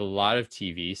into a lot of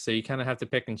TV. So you kind of have to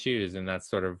pick and choose. And that's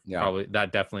sort of probably,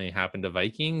 that definitely happened to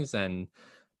Vikings.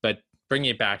 But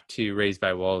bringing it back to Raised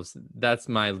by Wolves, that's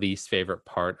my least favorite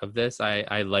part of this.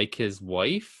 I like his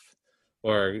wife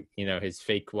or, his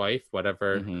fake wife,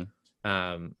 whatever,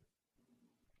 however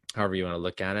you want to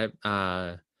look at it.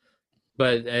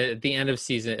 But at the end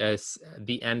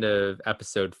of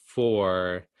episode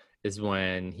 4 is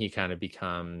when he kind of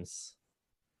becomes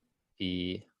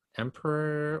the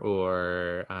emperor,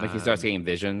 or like he starts getting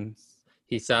visions.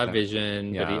 He saw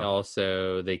vision, but he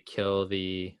also they kill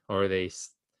the head of the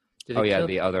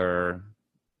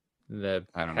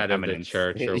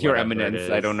church. Or Your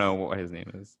Eminence. I don't know what his name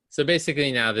is. So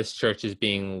basically, now this church is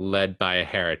being led by a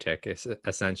heretic,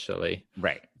 essentially.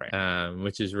 Right.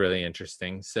 Which is really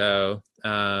interesting. So,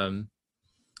 but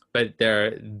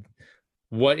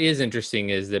what is interesting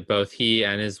is that both he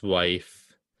and his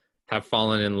wife have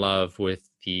fallen in love with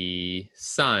the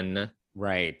son,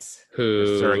 right?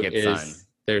 Who surrogate is son.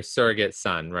 Their surrogate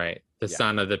son, right? The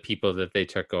son of the people that they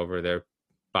took over their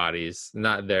bodies,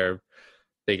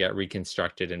 they got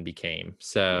reconstructed and became.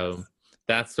 So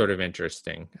that's sort of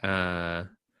interesting to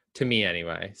me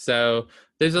anyway. So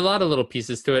there's a lot of little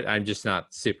pieces to it. I'm just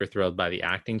not super thrilled by the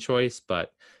acting choice,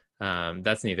 but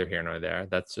that's neither here nor there.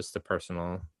 That's just a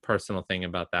personal thing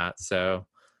about that. So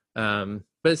I'm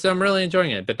really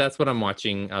enjoying it, but that's what I'm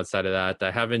watching outside of that.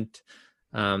 I haven't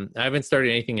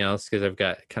started anything else because I've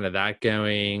got kind of that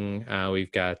going.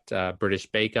 We've got British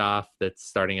Bake Off that's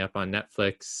starting up on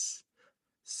Netflix.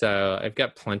 So I've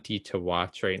got plenty to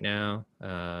watch right now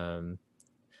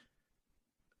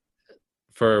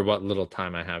for what little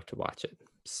time I have to watch it.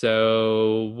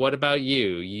 So what about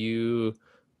you?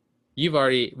 You've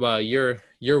already,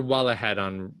 you're well ahead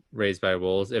on Raised by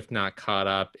Wolves, if not caught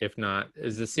up. If not,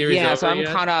 is the series over so I'm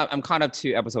yet? caught up. I'm caught up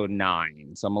to episode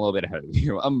 9, so I'm a little bit ahead of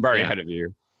you. I'm very ahead of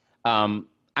you. I'm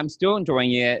still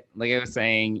enjoying it. Like I was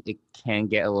saying, it can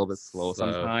get a little bit slow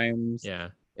sometimes. Yeah.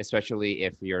 Especially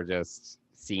if you're just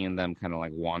seeing them kind of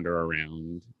like wander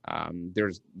around.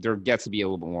 There gets to be a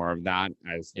little bit more of that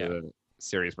as the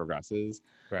series progresses.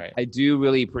 Right. I do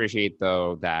really appreciate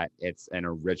though that it's an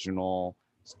original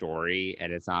story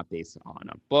and it's not based on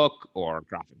a book or a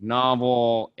graphic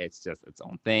novel. It's just its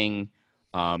own thing.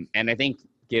 And I think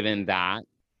given that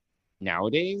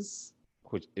nowadays,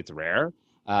 which it's rare,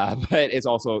 but it's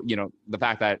also, the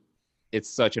fact that it's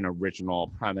such an original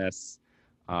premise,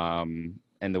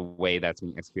 and the way that's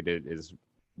being executed is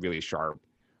really sharp.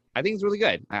 I think it's really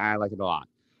good. I like it a lot.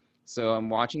 So I'm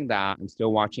watching that. I'm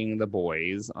still watching The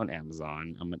Boys on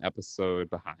Amazon. I'm an episode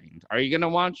behind. Are you going to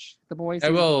watch The Boys? I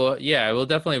will. Yeah, I will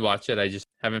definitely watch it. I just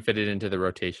haven't fit it into the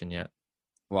rotation yet.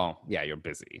 Well, yeah, you're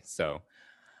busy. So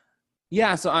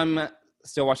yeah, so I'm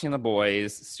still watching The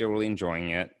Boys, still really enjoying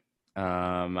it.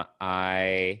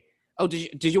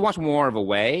 Did you watch more of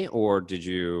Away, or did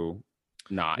you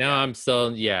not? No, I'm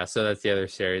still, so that's the other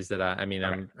series that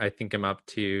I think I'm up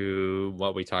to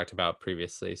what we talked about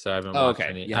previously. So I haven't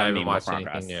watched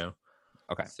anything new.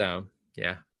 Okay. So,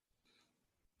 yeah.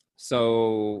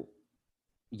 So,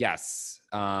 yes.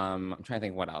 I'm trying to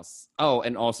think what else. Oh,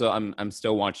 and also I'm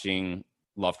still watching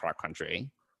Lovecraft Country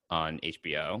on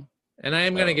HBO. And I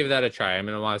am going to give that a try. I'm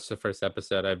going to watch the first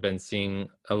episode. I've been seeing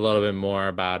a little bit more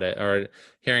about it, or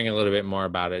hearing a little bit more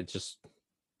about it, just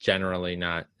generally,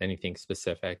 not anything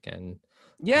specific. And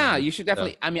yeah, you should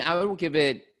definitely. I mean, I would give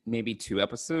it maybe 2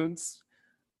 episodes,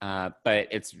 but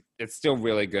it's still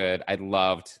really good. I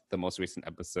loved the most recent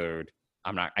episode.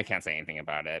 I can't say anything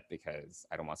about it because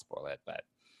I don't want to spoil it. But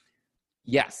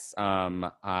yes,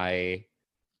 I'm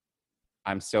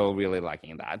still really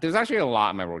liking that. There's actually a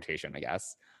lot in my rotation, I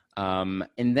guess. And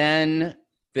then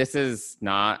this is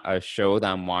not a show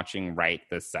that I'm watching right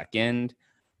this second,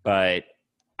 but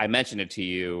I mentioned it to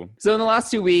you. So in the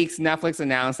last 2 weeks, Netflix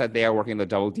announced that they are working with the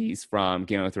Double Ds from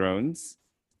Game of Thrones,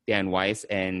 Dan Weiss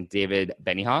and David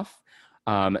Benioff,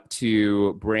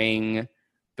 to bring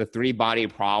the 3-Body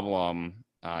Problem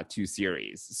to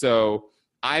series. So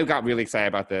I got really excited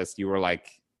about this. You were like,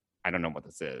 I don't know what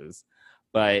this is.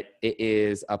 But it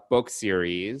is a book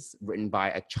series written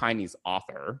by a Chinese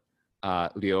author,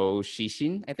 Liu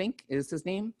Cixin, I think is his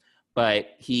name. But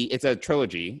it's a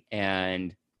trilogy,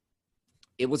 and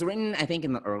it was written, I think,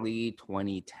 in the early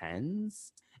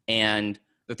 2010s. And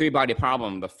the 3-Body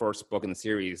Problem, the first book in the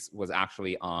series, was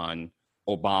actually on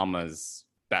Obama's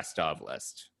best of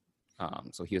list.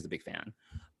 So he was a big fan.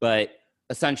 But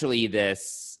essentially,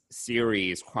 this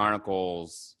series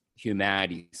chronicles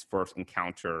humanity's first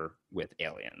encounter with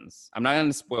aliens. I'm not going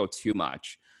to spoil too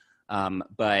much,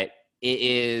 but it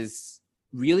is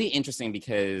really interesting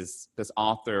because this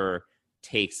author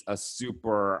takes a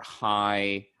super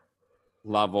high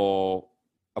level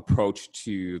approach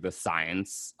to the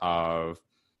science of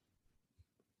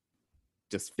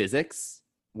just physics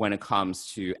when it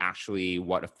comes to actually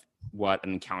what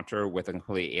an encounter with a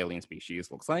completely alien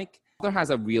species looks like. The author has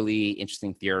a really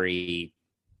interesting theory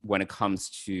when it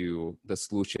comes to the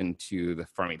solution to the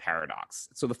Fermi paradox.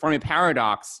 So the Fermi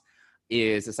paradox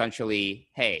is essentially,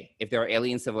 hey, if there are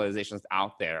alien civilizations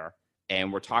out there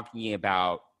and we're talking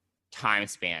about time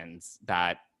spans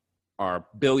that are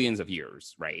billions of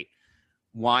years, right?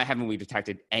 Why haven't we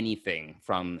detected anything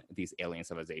from these alien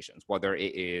civilizations? Whether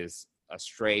it is a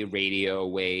stray radio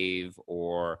wave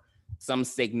or some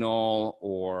signal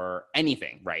or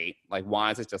anything, right? Like,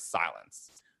 why is it just silence?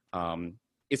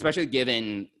 Especially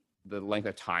given the length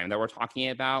of time that we're talking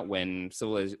about when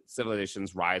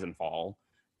civilizations rise and fall.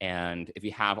 And if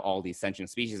you have all these sentient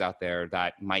species out there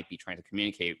that might be trying to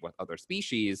communicate with other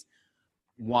species,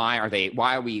 why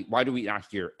do we not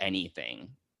hear anything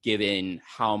given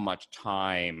how much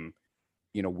time,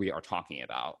 we are talking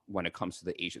about when it comes to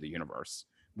the age of the universe?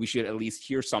 We should at least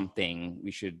hear something.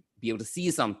 We should be able to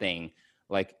see something.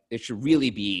 Like, it should really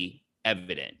be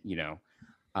evident,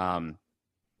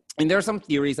 and there are some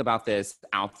theories about this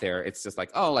out there. It's just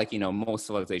like, most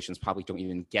civilizations probably don't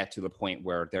even get to the point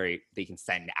where they can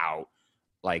send out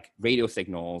like radio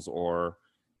signals or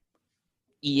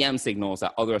EM signals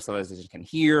that other civilizations can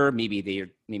hear.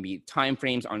 Maybe time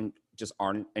frames aren't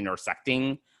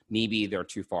intersecting. Maybe they're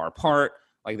too far apart.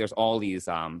 Like, there's all these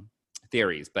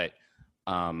theories, but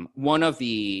one of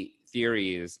the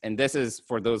theories, and this is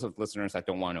for those of listeners that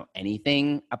don't want to know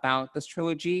anything about this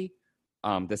trilogy.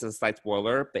 This is a slight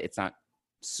spoiler, but it's not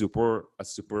a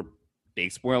super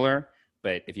big spoiler.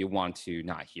 But if you want to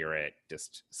not hear it,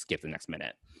 just skip the next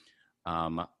minute.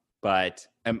 But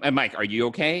Mike, are you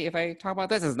okay if I talk about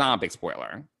this? It's not a big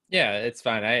spoiler. Yeah, it's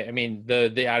fine. I mean,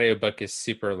 the audiobook is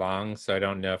super long, so I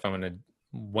don't know if I'm going to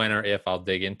when or if I'll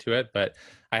dig into it, but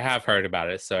I have heard about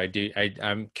it. So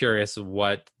I'm curious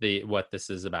what this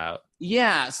is about.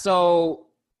 Yeah. So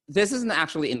this isn't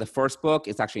actually in the first book.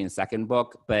 It's actually in the second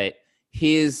book, but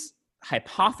his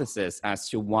hypothesis as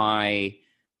to why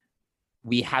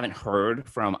we haven't heard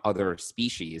from other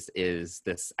species is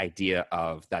this idea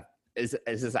that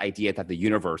the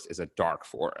universe is a dark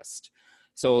forest.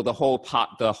 So the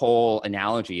whole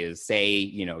analogy is, say,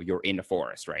 you're in a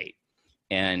forest, right?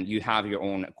 And you have your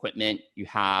own equipment, you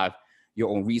have your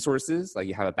own resources. Like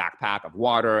you have a backpack of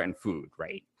water and food,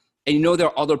 right? And you know there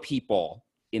are other people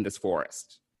in this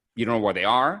forest. You don't know where they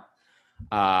are.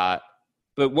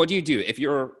 But what do you do if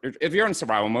you're in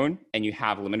survival mode and you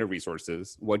have limited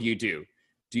resources? What do?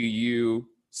 Do you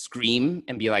scream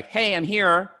and be like, "Hey, I'm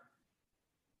here,"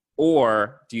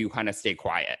 or do you kind of stay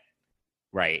quiet,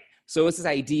 right? So it's this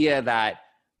idea that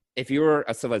if you're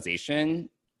a civilization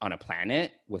on a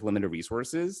planet with limited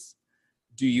resources,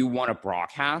 do you want to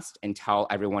broadcast and tell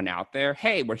everyone out there,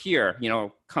 "Hey, we're here,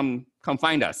 come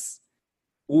find us,"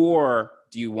 or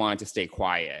do you want to stay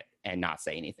quiet and not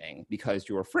say anything because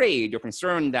you're afraid, you're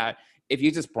concerned that if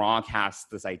you just broadcast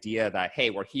this idea that,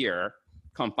 "Hey, we're here,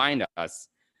 come find us,"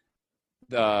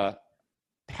 the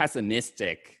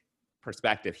pessimistic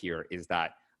perspective here is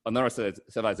that another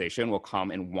civilization will come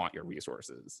and want your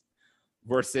resources,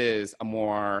 versus a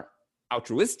more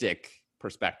altruistic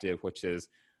perspective, which is,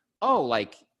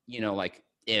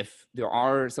 if there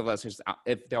are civilizations,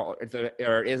 if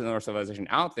there is another civilization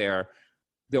out there,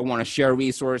 they'll want to share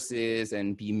resources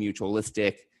and be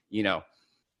mutualistic,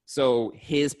 So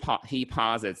he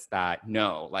posits that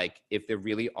no, if there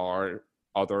really are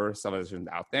other civilizations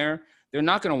out there, they're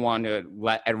not going to want to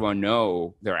let everyone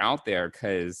know they're out there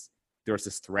because there's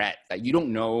this threat that you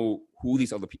don't know who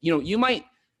these other people, you might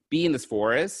be in this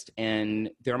forest and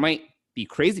there might be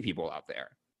crazy people out there.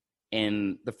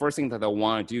 And the first thing that they'll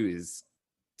want to do is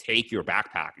take your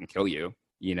backpack and kill you,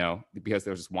 because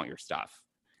they'll just want your stuff.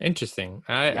 Interesting.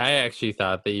 I actually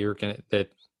thought that that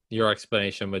your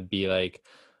explanation would be like,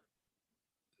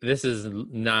 this is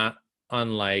not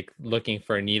unlike looking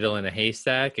for a needle in a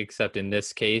haystack, except in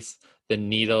this case, the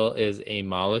needle is a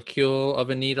molecule of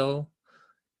a needle.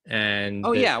 And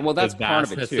that's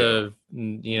part of it too.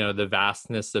 The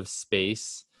vastness of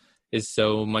space is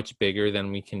so much bigger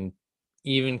than we can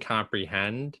even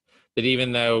comprehend, that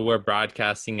even though we're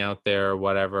broadcasting out there or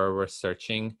whatever we're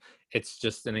searching, it's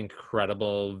just an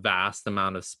incredible vast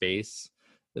amount of space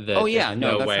that that's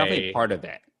definitely part of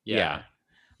it.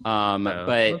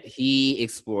 But he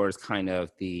explores kind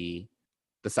of the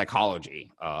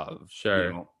psychology of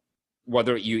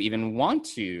whether you even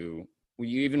want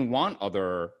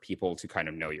other people to kind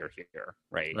of know you're here,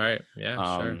 right?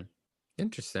 Sure.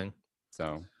 Interesting.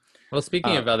 So, well,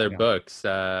 speaking of other books,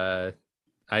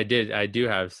 I do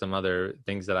have some other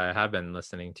things that I have been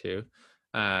listening to,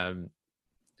 and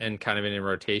kind of in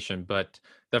rotation. But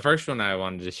the first one I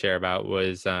wanted to share about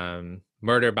was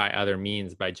Murder by Other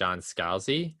Means by John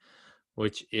Scalzi,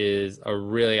 which is a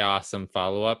really awesome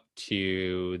follow-up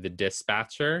to The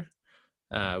Dispatcher,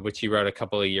 which he wrote a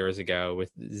couple of years ago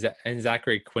with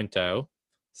Zachary Quinto.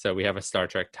 So we have a Star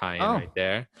Trek tie-in right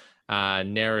there.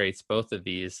 Narrates both of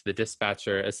these. The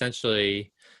Dispatcher,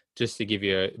 essentially, just to give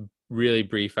you a really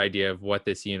brief idea of what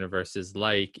this universe is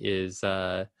like, is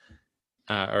or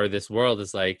this world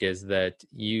is like, is that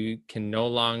you can no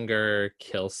longer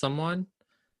kill someone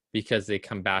because they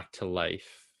come back to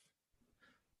life.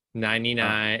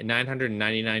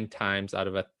 999 times out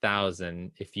of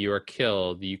 1,000, if you are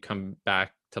killed, you come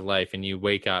back to life and you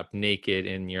wake up naked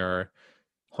in your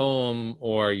home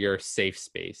or your safe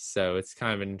space. So it's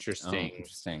kind of an interesting.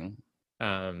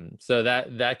 So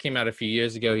that came out a few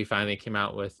years ago. He finally came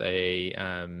out with a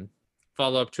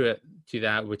follow-up to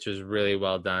that, which was really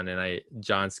well done. And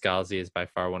John Scalzi is by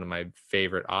far one of my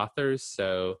favorite authors.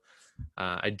 So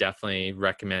I definitely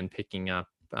recommend picking up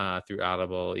through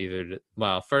Audible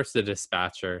first The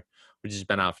Dispatcher, which has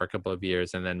been out for a couple of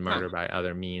years, and then Murder by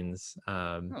Other Means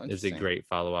is a great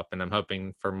follow-up, and I'm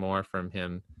hoping for more from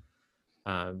him.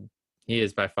 He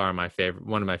is by far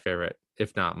one of my favorite,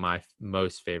 if not my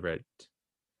most favorite.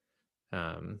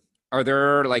 Are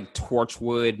there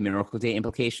Torchwood Miracle Day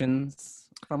implications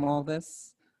from all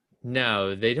this?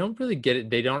 No, they don't really get it.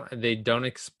 They don't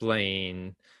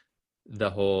explain the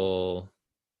whole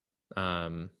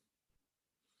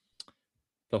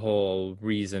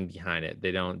reason behind it.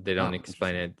 They don't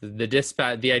explain it.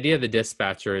 The idea of the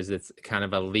Dispatcher is it's kind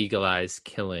of a legalized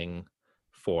killing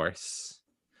force.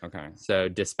 Okay. So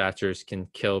dispatchers can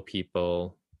kill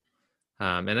people.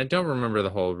 And I don't remember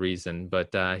the whole reason, but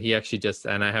he actually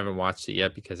and I haven't watched it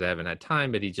yet because I haven't had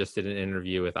time, but he just did an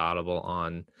interview with Audible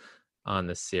on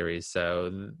this series.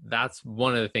 So that's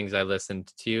one of the things I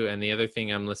listened to. And the other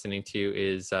thing I'm listening to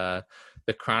is The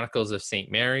Chronicles of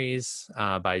St. Mary's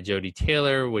by Jodie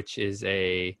Taylor, which is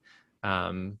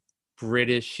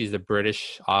she's a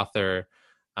British author.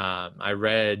 I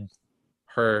read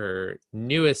her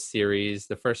newest series,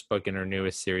 the first book in her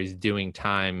newest series, Doing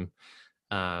Time,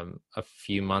 a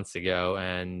few months ago,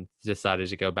 and decided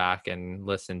to go back and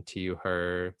listen to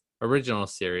her original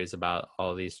series about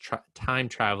all these time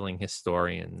traveling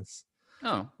historians.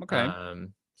 Oh, okay.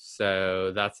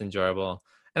 So that's enjoyable.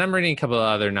 And I'm reading a couple of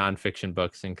other nonfiction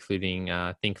books, including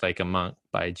Think Like a Monk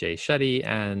by Jay Shetty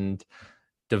and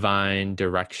Divine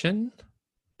Direction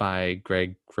by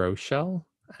Greg Groeschel,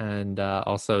 and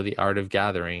also The Art of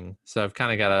Gathering. So I've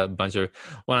kind of got a bunch of,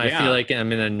 when I feel like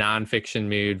I'm in a nonfiction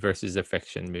mood versus a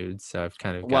fiction mood. So I've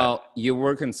kind of got... Well, you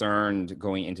were concerned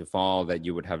going into fall that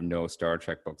you would have no Star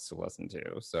Trek books to listen to.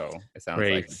 So it sounds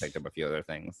like you picked up a few other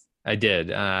things. I did.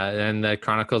 And the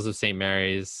Chronicles of St.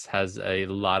 Mary's has a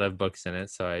lot of books in it.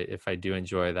 So if I do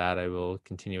enjoy that, I will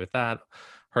continue with that.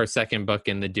 Her second book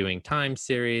in the Doing Time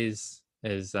series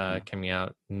is coming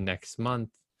out next month.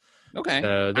 Okay.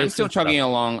 So I'm still chugging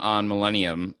along on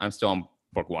Millennium. I'm still on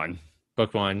book one.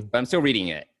 But I'm still reading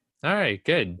it. All right,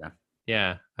 good.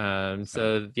 Yeah.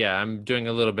 So I'm doing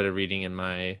a little bit of reading in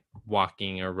my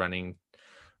walking or running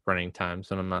times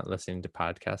when I'm not listening to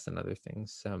podcasts and other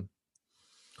things. So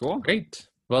cool. Great.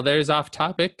 Well, there's off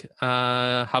topic.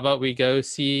 How about we go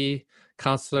see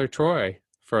Counselor Troy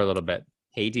for a little bit?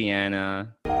 Hey, Deanna.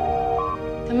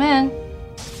 Come in.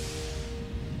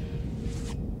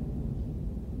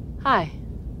 Hi.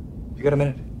 You got a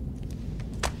minute?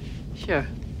 Sure.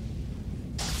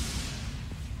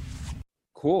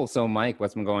 Cool. So, Mike,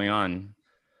 what's been going on?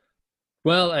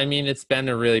 Well, I mean, it's been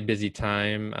a really busy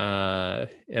time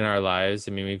in our lives.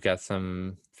 I mean, we've got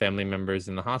some family members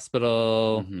in the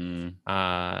hospital.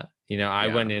 I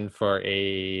went in for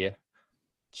a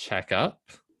checkup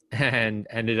and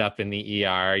ended up in the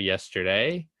ER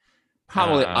yesterday.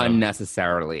 Probably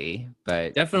unnecessarily,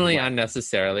 but definitely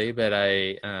unnecessarily. But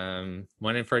I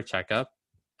went in for a checkup,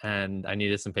 and I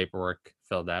needed some paperwork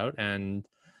filled out, and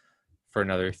for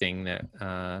another thing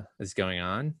that is going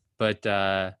on. But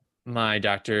my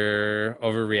doctor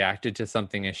overreacted to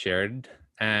something I shared,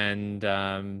 and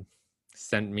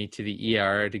sent me to the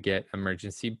ER to get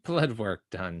emergency blood work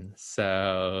done.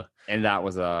 So, and that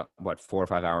was a 4 or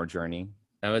 5 hour journey.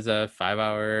 That was a 5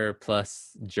 hour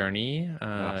plus journey.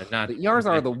 The ERs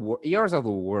are the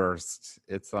worst.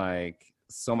 It's like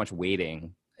so much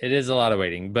waiting. It is a lot of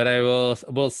waiting, but I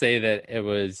will say that it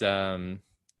was the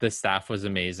staff was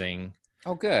amazing.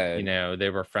 Oh, good. They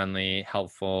were friendly,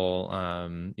 helpful.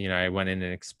 I went in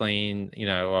and explained.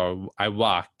 Or I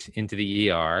walked into the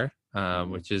ER,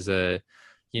 which is a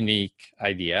unique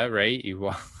idea, right? You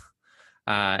walk,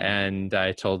 and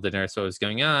I told the nurse what was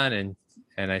going on,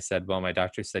 and I said, well, my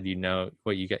doctor said, you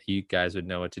guys would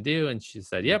know what to do. And she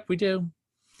said, yep, we do.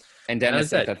 And Dennis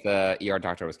said that the ER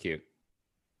doctor was cute.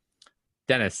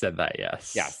 Dennis said that,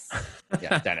 yes. Yes,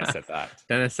 Dennis said that.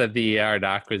 Dennis said the ER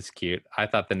doc was cute. I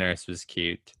thought the nurse was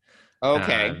cute.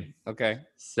 Okay.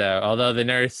 So although the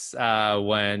nurse,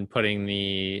 when putting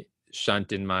the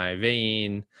shunt in my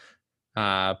vein,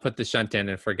 put the shunt in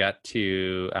and forgot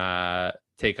to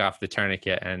take off the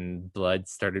tourniquet, and blood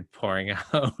started pouring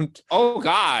out. Oh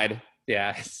God.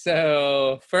 Yeah.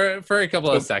 So for a couple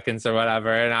of seconds or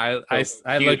whatever, and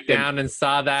I looked down and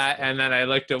saw that, and then I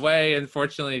looked away.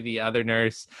 Unfortunately, the other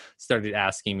nurse started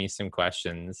asking me some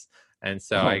questions, and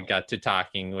so I got to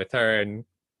talking with her and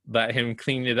let him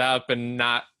clean it up, and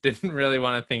didn't really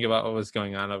want to think about what was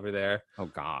going on over there. Oh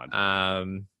God.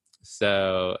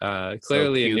 So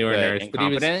clearly cute, a newer nurse, but he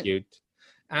was cute.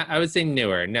 I would say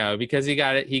newer, no, because he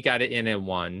got it in at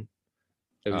 1.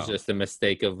 It was just a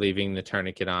mistake of leaving the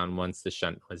tourniquet on once the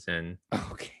shunt was in.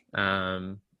 Okay.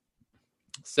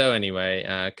 So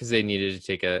anyway, because they needed to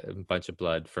take a bunch of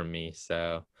blood from me,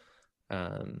 so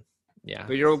yeah.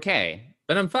 But you're okay.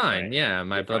 But I'm fine. Right. Yeah,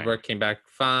 my blood work came back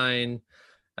fine.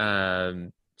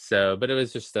 So, but it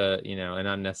was just an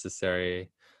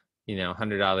unnecessary,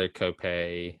 $100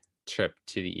 copay trip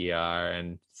to the ER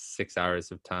and 6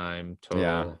 hours of time total.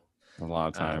 Yeah, a lot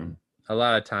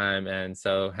of time. And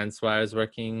so hence why I was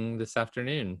working this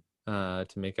afternoon to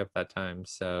make up that time.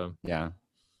 So yeah,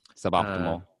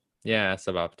 suboptimal.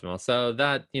 Suboptimal. So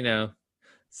that,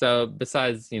 so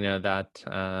besides, that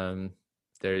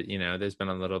there's been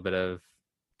a little bit of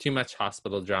too much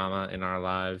hospital drama in our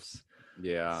lives.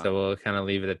 Yeah. So we'll kind of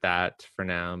leave it at that for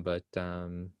now. But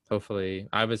hopefully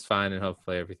I was fine, and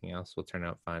hopefully everything else will turn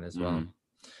out fine as well.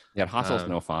 Yeah, hospital's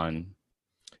no fun.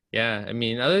 Yeah, I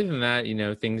mean, other than that,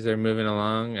 things are moving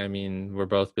along. I mean, we're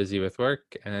both busy with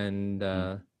work, and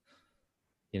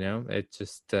it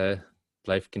just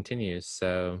life continues.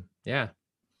 So yeah.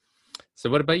 So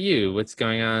what about you? What's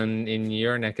going on in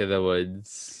your neck of the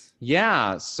woods?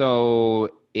 Yeah. So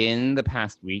in the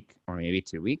past week, or maybe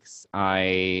 2 weeks,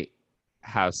 I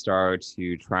have started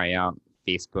to try out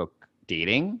Facebook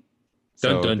dating.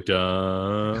 Dun, dun,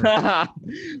 dun.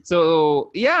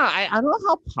 So yeah, I don't know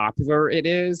how popular it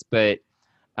is, but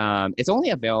It's only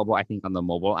available, I think, on the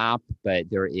mobile app, but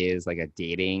there is like a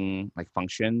dating like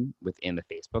function within the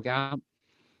Facebook app.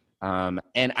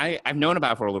 And I've known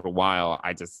about it for a little while.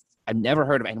 I've never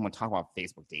heard of anyone talk about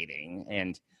Facebook dating.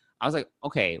 And I was like,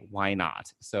 okay, why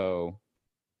not? So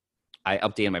I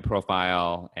updated my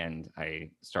profile and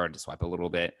I started to swipe a little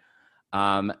bit.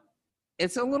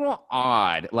 It's a little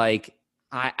odd. Like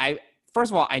I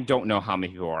first of all, I don't know how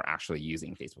many people are actually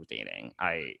using Facebook dating.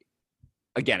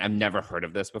 I've never heard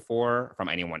of this before from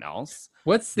anyone else.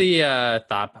 What's the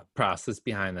thought process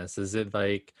behind this? Is it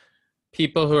like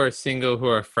people who are single who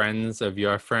are friends of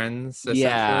your friends?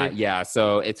 Yeah.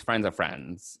 So it's friends of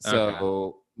friends. Okay.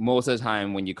 So most of the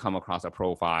time when you come across a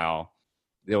profile,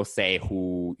 they'll say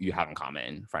who you have in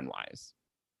common friend-wise.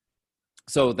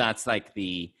 So that's like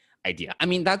the idea. I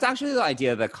mean, that's actually the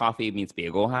idea that Coffee Meets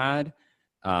Bagel had.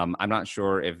 I'm not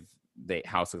sure if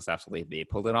how successfully they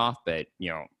pulled it off, but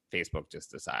Facebook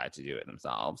just decided to do it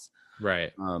themselves.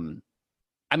 Right.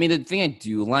 I mean, the thing I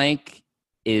do like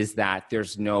is that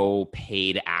there's no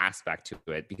paid aspect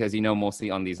to it because, mostly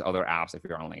on these other apps, if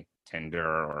you're on like Tinder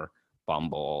or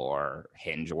Bumble or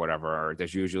Hinge or whatever,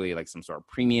 there's usually like some sort of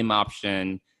premium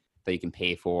option that you can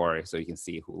pay for so you can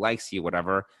see who likes you,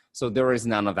 whatever. So there is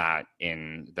none of that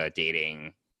in the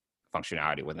dating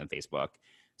functionality within Facebook.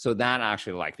 So that I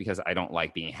actually like because I don't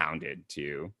like being hounded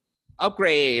to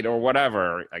upgrade or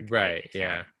whatever. Right.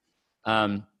 Yeah.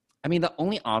 I mean, the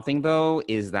only odd thing though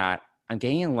is that I'm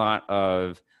getting a lot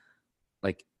of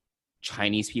like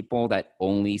Chinese people that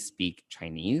only speak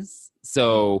Chinese.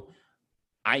 So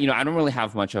I don't really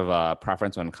have much of a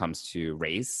preference when it comes to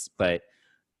race, but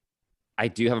I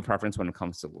do have a preference when it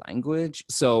comes to language.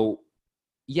 So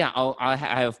yeah, I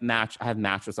have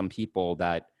matched with some people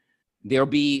that they'll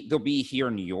be here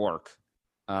in New York,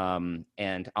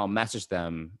 and I'll message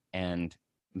them and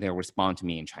they'll respond to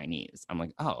me in Chinese. I'm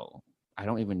like, oh, I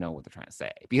don't even know what they're trying to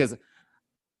say. Because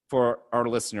for our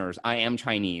listeners, I am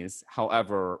Chinese.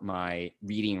 However, my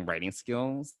reading and writing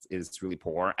skills is really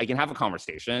poor. I can have a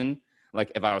conversation.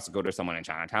 Like if I was to go to someone in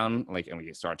Chinatown, like, and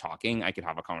we start talking, I could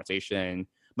have a conversation.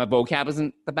 My vocab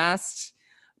isn't the best,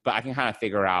 but I can kind of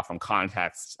figure out from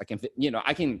context.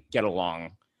 I can get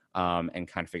along and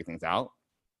kind of figure things out.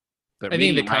 But I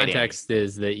think the context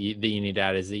is that you need to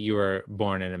add is that you were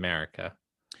born in America.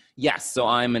 Yes, so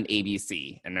I'm an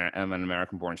ABC, and I'm an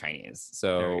American-born Chinese.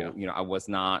 So, I was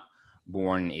not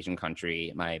born in an Asian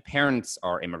country. My parents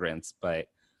are immigrants, but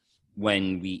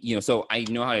when we, so I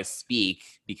know how to speak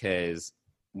because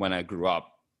when I grew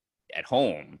up at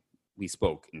home, we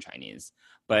spoke in Chinese.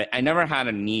 But I never had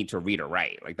a need to read or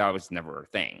write. Like, that was never a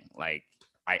thing. Like,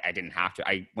 I didn't have to.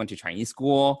 I went to Chinese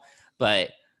school,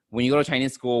 but when you go to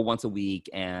Chinese school once a week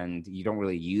and you don't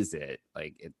really use it,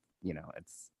 like,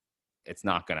 it's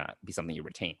not gonna be something you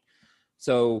retain.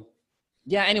 So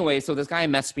yeah, anyway, so this guy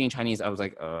messaged me in Chinese. I was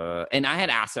like, and I had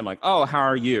asked him like, oh, how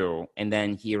are you? And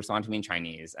then he responded to me in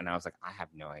Chinese. And I was like, I have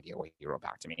no idea what he wrote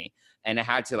back to me. And I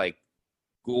had to like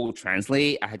Google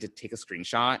Translate. I had to take a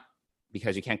screenshot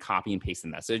because you can't copy and paste the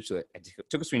message. So I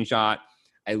took a screenshot.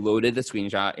 I loaded the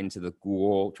screenshot into the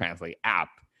Google Translate app.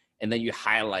 And then you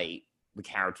highlight the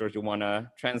characters you want to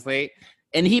translate.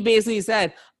 And he basically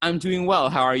said, I'm doing well.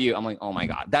 How are you? I'm like, oh my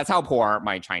God. That's how poor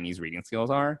my Chinese reading skills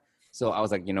are. So I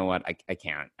was like, you know what? I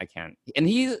can't. And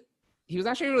he was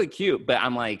actually really cute, but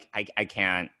I'm like, I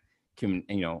can't,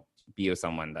 be with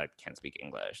someone that can't speak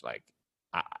English. Like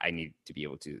I need to be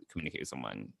able to communicate with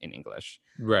someone in English.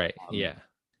 Right. Yeah.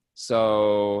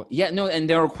 So yeah, no. And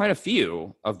there were quite a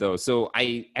few of those. So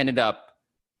I ended up,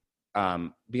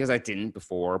 because I didn't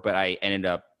before, but I ended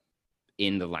up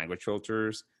in the language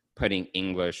filters putting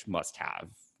English must have,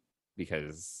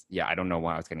 because yeah, I don't know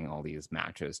why I was getting all these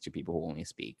matches to people who only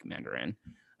speak Mandarin.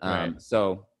 Right.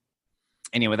 So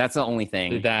anyway, that's the only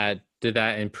thing. Did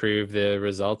that improve the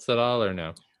results at all or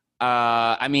no?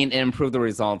 I mean, it improved the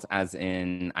results as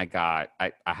in I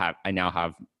now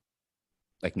have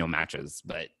like no matches,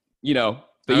 but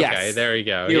but okay, yes, there we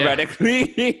go.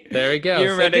 Theoretically, yeah. There we go.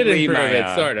 Theoretically, so it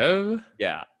it, sort of.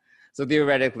 Yeah. So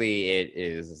theoretically, it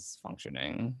is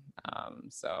functioning.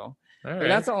 So All but right.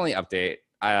 that's the only update.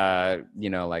 I'm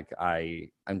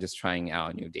just trying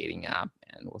out a new dating app,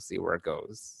 and we'll see where it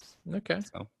goes. Okay.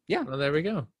 So yeah. Well, there we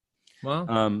go. Well,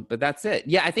 But that's it.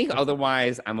 Yeah, I think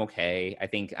otherwise I'm okay. I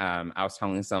think I was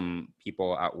telling some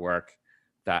people at work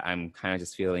that I'm kind of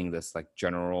just feeling this like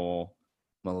general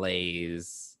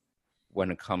malaise when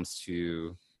it comes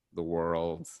to the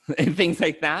world and things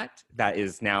like that. That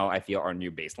is now, I feel, our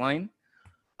new baseline.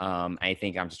 I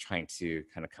think I'm just trying to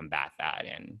kind of combat that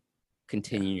and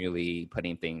continually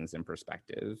putting things in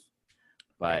perspective.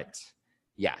 But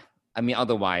yeah, I mean,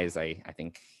 otherwise, I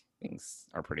think things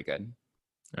are pretty good.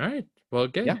 All right. Well,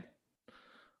 good. Yeah.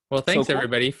 Well, thanks cool.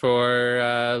 everybody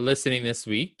for listening this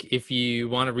week. If you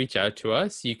want to reach out to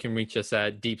us, you can reach us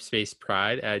at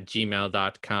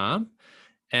deepspacepride@gmail.com.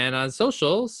 And on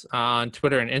socials, on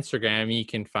Twitter and Instagram, you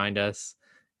can find us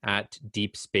at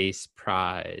Deep Space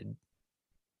Pride.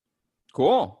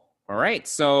 Cool. All right.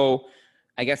 So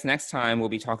I guess next time we'll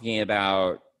be talking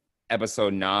about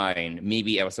episode 9,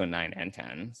 maybe episode 9 and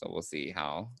 10. So we'll see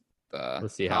how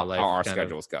our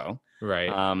schedules go.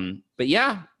 Right. But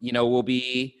yeah, we'll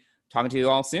be talking to you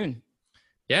all soon.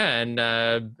 Yeah.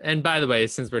 And by the way,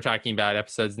 since we're talking about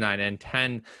episodes 9 and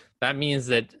 10, that means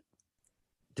that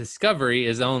Discovery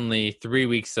is only 3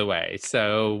 weeks away.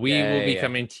 So we will be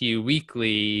coming to you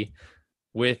weekly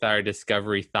with our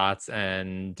Discovery thoughts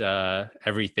and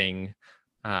everything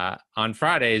on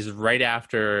Fridays right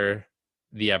after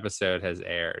the episode has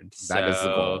aired. That is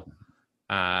the goal.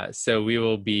 So we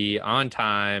will be on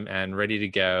time and ready to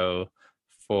go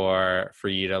for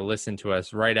you to listen to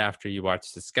us right after you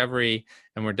watch Discovery.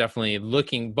 And we're definitely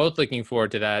looking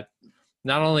forward to that,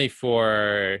 not only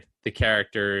for the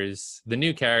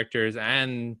new characters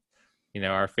and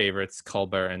our favorites,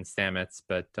 Culber and Stamets,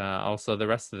 but also the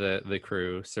rest of the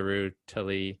crew, Saru,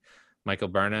 Tilly, Michael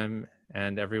Burnham,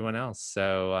 and everyone else.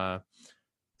 So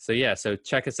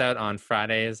check us out on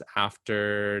Fridays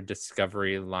after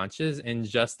Discovery launches in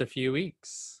just a few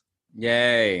weeks.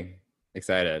 Yay.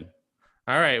 Excited.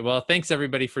 All right. Well, thanks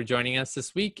everybody for joining us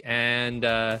this week,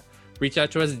 and reach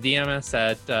out to us, DM us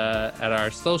at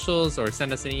our socials, or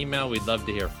send us an email. We'd love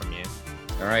to hear from you.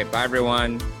 All right. Bye,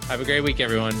 everyone. Have a great week,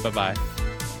 everyone. Bye-bye.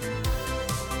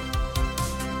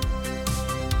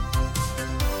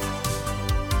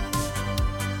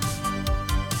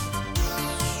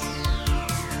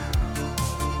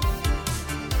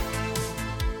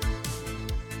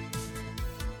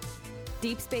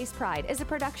 Deep Space Pride is a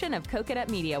production of Coconut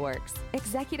Media Works.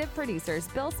 Executive producers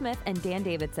Bill Smith and Dan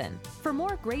Davidson. For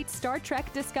more great Star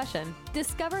Trek discussion,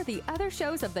 discover the other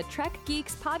shows of the Trek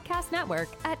Geeks Podcast Network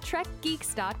at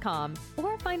trekgeeks.com,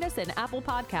 or find us in Apple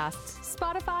Podcasts,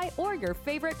 Spotify, or your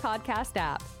favorite podcast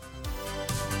app.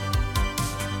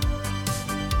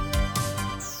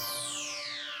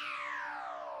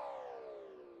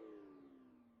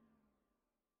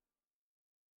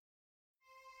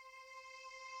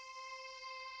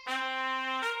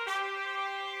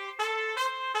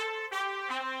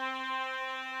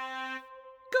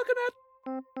 Coconut.